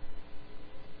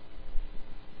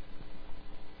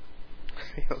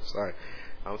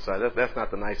 I'm sorry. That's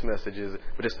not the nice message, is it?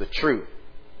 But it's the truth.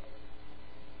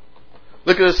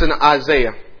 Look at this in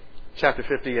Isaiah chapter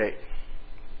 58.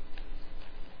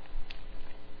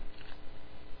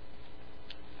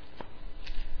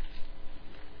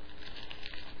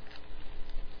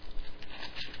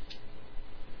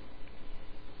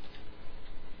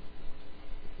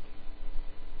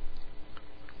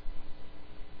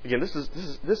 Again,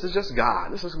 this is just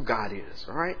God. This is who God is,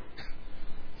 all right?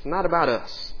 It's not about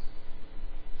us.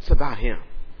 It's about Him.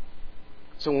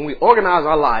 So when we organize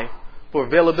our life for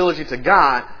availability to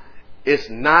God, it's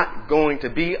not going to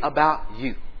be about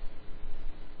you.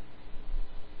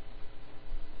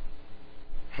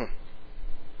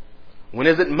 When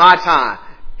is it my time?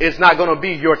 It's not going to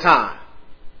be your time.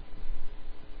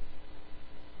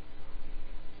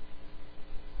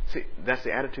 See, that's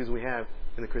the attitudes we have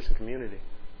in the Christian community.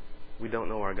 We don't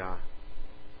know our God.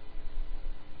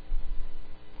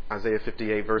 Isaiah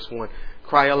 58 verse 1.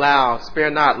 Cry aloud,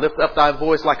 spare not, lift up thy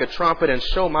voice like a trumpet, and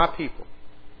show my people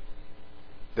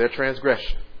their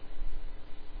transgression,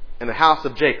 and the house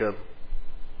of Jacob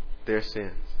their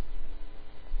sins.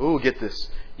 Ooh, get this.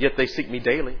 Yet they seek me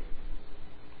daily,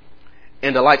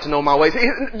 and delight to know my ways.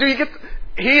 Do you get?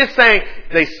 He is saying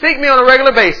they seek me on a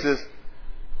regular basis.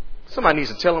 Somebody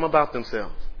needs to tell them about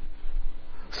themselves.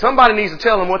 Somebody needs to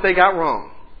tell them what they got wrong.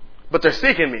 But they're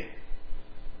seeking me.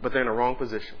 But they're in the wrong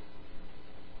position.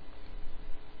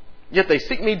 Yet they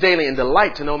seek me daily and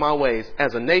delight to know my ways,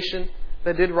 as a nation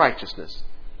that did righteousness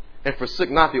and forsook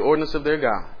not the ordinance of their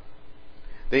God.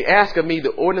 They ask of me the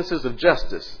ordinances of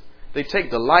justice. They take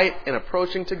delight in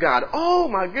approaching to God. Oh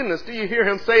my goodness, do you hear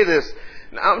him say this?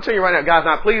 Now, I'm telling you right now, God's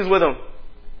not pleased with them.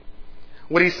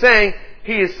 What he's saying,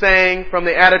 he is saying from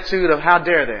the attitude of how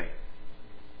dare they?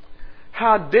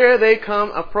 How dare they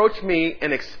come approach me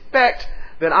and expect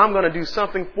that I'm going to do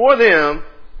something for them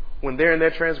when they're in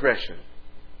their transgression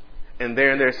and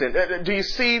they're in their sin. Do you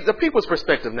see the people's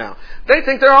perspective now? They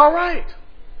think they're all right.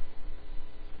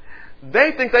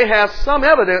 They think they have some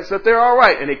evidence that they're all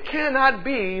right, and it cannot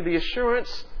be the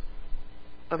assurance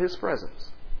of His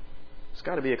presence. It's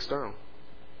got to be external.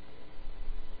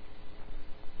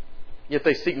 Yet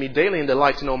they seek me daily and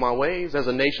delight to know my ways, as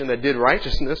a nation that did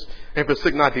righteousness and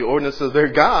forsook not the ordinances of their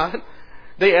God.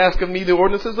 They ask of me the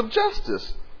ordinances of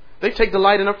justice. They take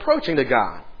delight in approaching to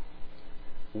God.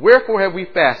 Wherefore have we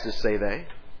fasted, say they,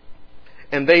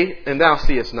 and thou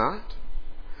seest not?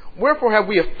 Wherefore have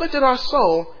we afflicted our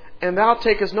soul, and thou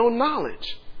takest no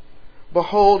knowledge?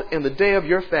 Behold, in the day of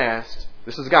your fast,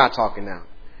 this is God talking now,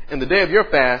 in the day of your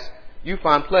fast, you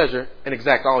find pleasure and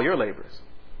exact all your labors.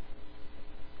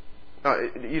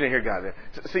 You didn't hear God there.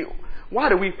 See, why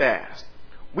do we fast?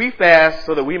 We fast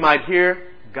so that we might hear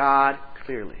God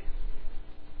clearly.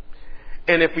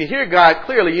 And if we hear God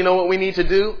clearly, you know what we need to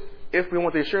do? If we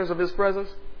want the assurance of His presence,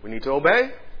 we need to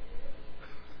obey.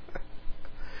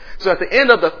 So at the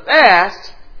end of the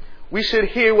fast, we should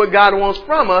hear what God wants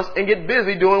from us and get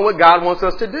busy doing what God wants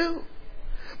us to do.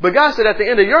 But God said at the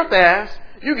end of your fast,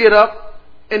 you get up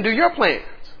and do your plans.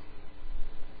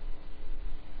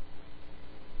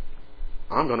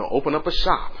 I'm going to open up a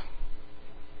shop.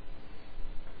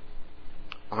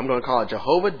 I'm going to call it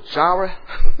Jehovah Jireh,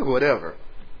 whatever.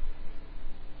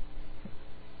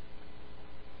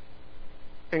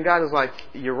 And God is like,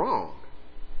 you're wrong.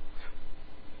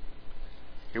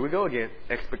 Here we go again.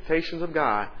 Expectations of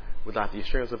God without the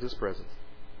assurance of His presence.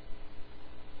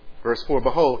 Verse 4,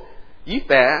 behold, ye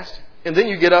fast, and then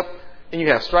you get up and you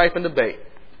have strife and debate,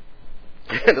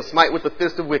 and to smite with the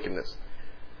fist of wickedness.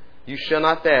 You shall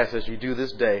not fast as you do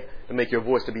this day to make your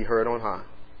voice to be heard on high.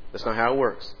 That's not how it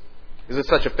works. Is it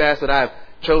such a fast that I have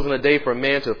chosen a day for a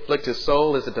man to afflict his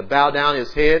soul? Is it to bow down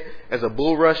his head as a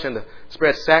bulrush and to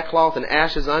spread sackcloth and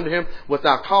ashes under him? Wilt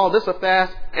thou call this a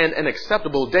fast and an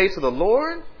acceptable day to the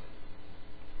Lord?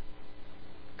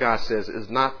 God says, is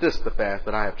not this the fast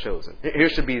that I have chosen? Here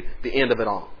should be the end of it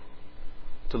all.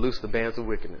 To loose the bands of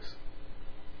wickedness.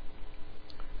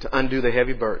 To undo the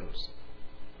heavy burdens.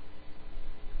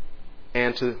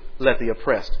 And to let the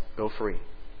oppressed go free.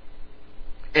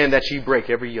 And that ye break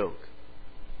every yoke.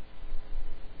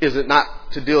 Is it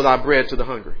not to deal thy bread to the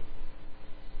hungry?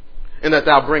 And that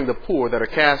thou bring the poor that are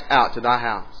cast out to thy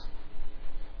house?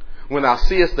 When thou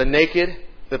seest the naked,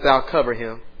 that thou cover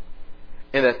him,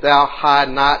 and that thou hide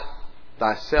not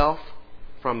thyself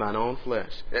from thine own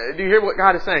flesh. Do you hear what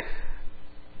God is saying?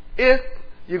 If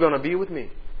you're going to be with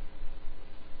me,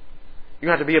 you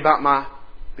have to be about my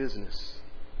business.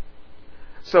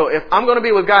 So if I'm going to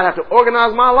be with God, I have to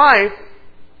organize my life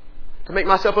to make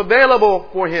myself available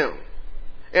for Him.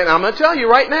 And I'm going to tell you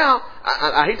right now,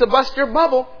 I hate to bust your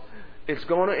bubble, it's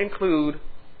going to include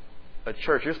a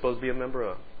church you're supposed to be a member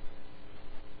of.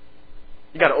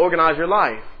 You got to organize your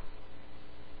life.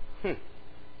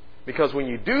 Because when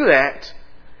you do that,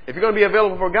 if you're going to be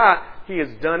available for God, He has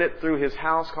done it through His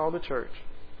house called the church.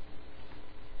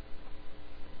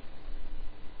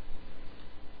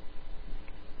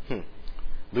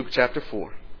 Luke chapter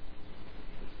 4.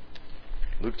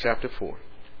 Luke chapter 4.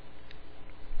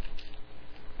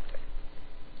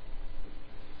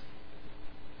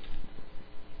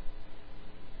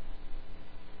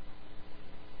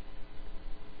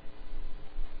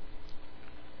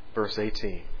 Verse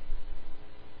 18.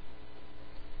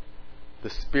 The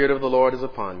Spirit of the Lord is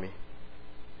upon me,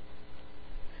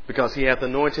 because He hath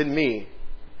anointed me.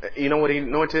 You know what He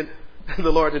anointed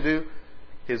the Lord to do?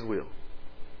 His will.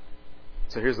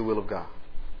 So here's the will of God.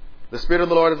 The Spirit of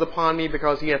the Lord is upon me,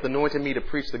 because He hath anointed me to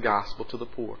preach the gospel to the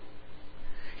poor.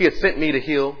 He hath sent me to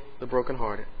heal the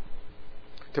brokenhearted,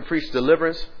 to preach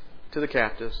deliverance to the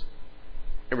captives,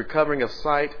 and recovering of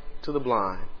sight to the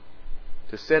blind,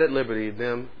 to set at liberty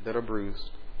them that are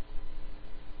bruised,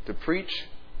 to preach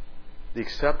the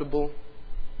acceptable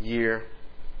year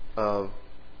of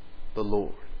the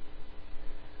Lord.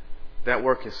 That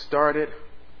work has started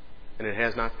and it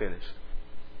has not finished.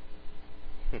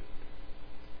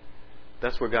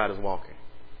 That's where God is walking.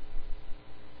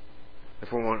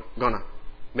 If we're going to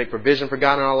make provision for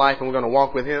God in our life and we're going to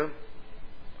walk with Him,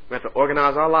 we have to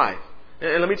organize our life.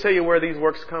 And let me tell you where these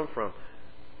works come from.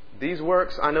 These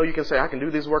works, I know you can say, I can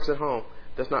do these works at home.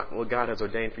 That's not what God has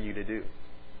ordained for you to do.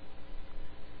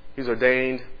 He's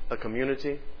ordained a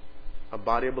community, a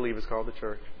body of believers called the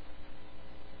church.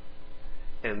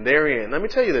 And therein, let me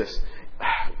tell you this.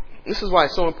 This is why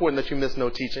it's so important that you miss no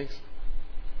teachings.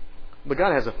 But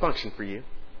God has a function for you.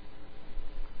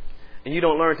 And you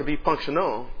don't learn to be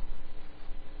functional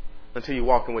until you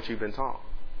walk in what you've been taught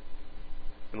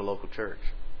in the local church.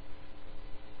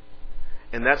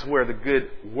 And that's where the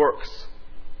good works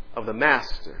of the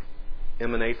Master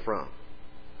emanate from.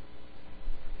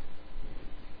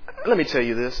 Let me tell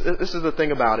you this. This is the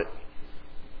thing about it.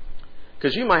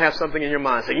 Because you might have something in your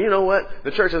mind saying, you know what?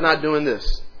 The church is not doing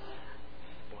this.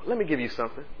 Let me give you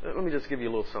something. Let me just give you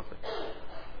a little something.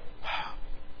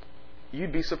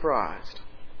 You'd be surprised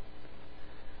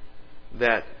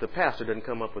that the pastor didn't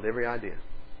come up with every idea.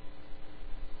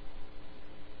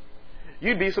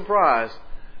 You'd be surprised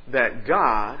that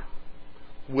God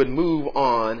would move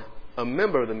on a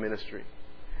member of the ministry,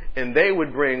 and they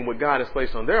would bring what God has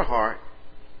placed on their heart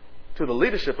to the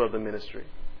leadership of the ministry.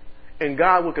 And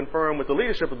God would confirm with the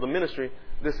leadership of the ministry,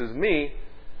 this is me,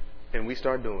 and we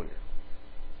start doing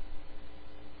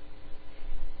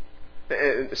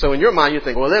it. And so in your mind, you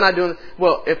think, well, they're not doing it.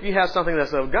 Well, if you have something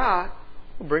that's of God,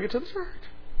 well, bring it to the church.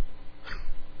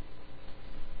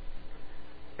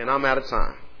 And I'm out of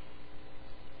time.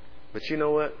 But you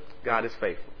know what? God is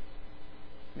faithful.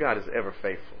 God is ever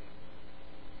faithful.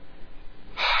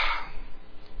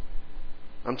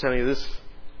 I'm telling you this,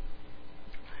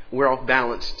 we're off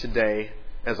balance today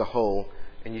as a whole,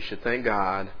 and you should thank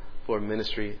God for a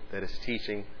ministry that is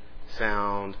teaching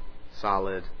sound,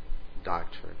 solid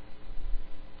doctrine.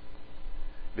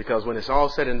 Because when it's all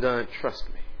said and done, trust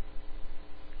me.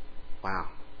 Wow.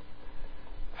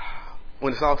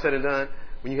 When it's all said and done,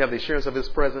 when you have the assurance of His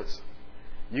presence,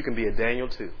 you can be a Daniel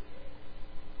too.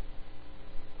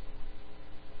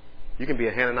 You can be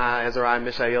a Hananiah, Azariah,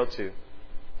 Mishael too.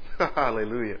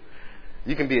 Hallelujah.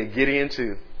 You can be a Gideon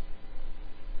too.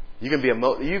 You can be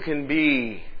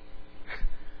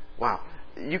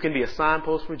you can be a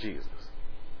signpost for Jesus.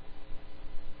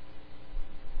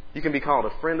 You can be called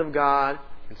a friend of God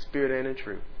in spirit and in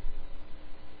truth.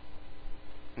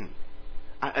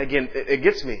 Again, it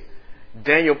gets me.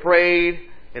 Daniel prayed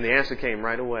and the answer came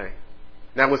right away.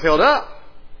 Now it was held up.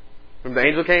 When the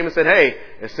angel came and said, hey,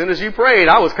 as soon as you prayed,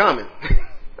 I was coming.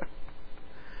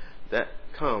 That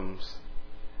comes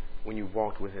when you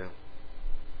walked with Him.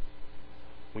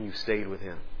 When you stayed with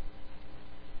Him.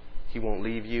 He won't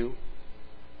leave you.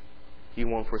 He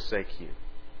won't forsake you.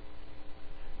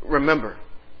 Remember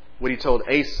what He told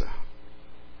Asa.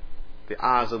 The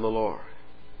eyes of the Lord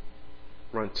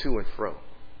run to and fro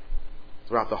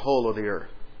throughout the whole of the earth,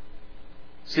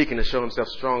 seeking to show Himself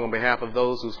strong on behalf of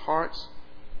those whose hearts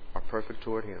are perfect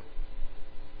toward Him.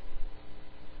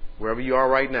 Wherever you are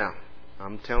right now,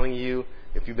 I'm telling you,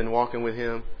 if you've been walking with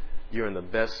Him, you're in the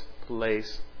best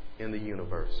place in the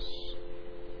universe.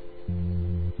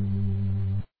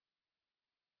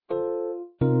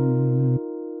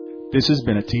 This has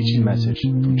been a teaching message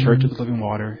from Church of the Living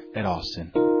Water at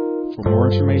Austin. For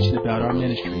more information about our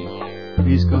ministry,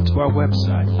 please go to our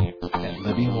website at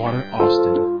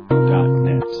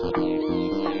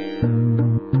livingwateraustin.net.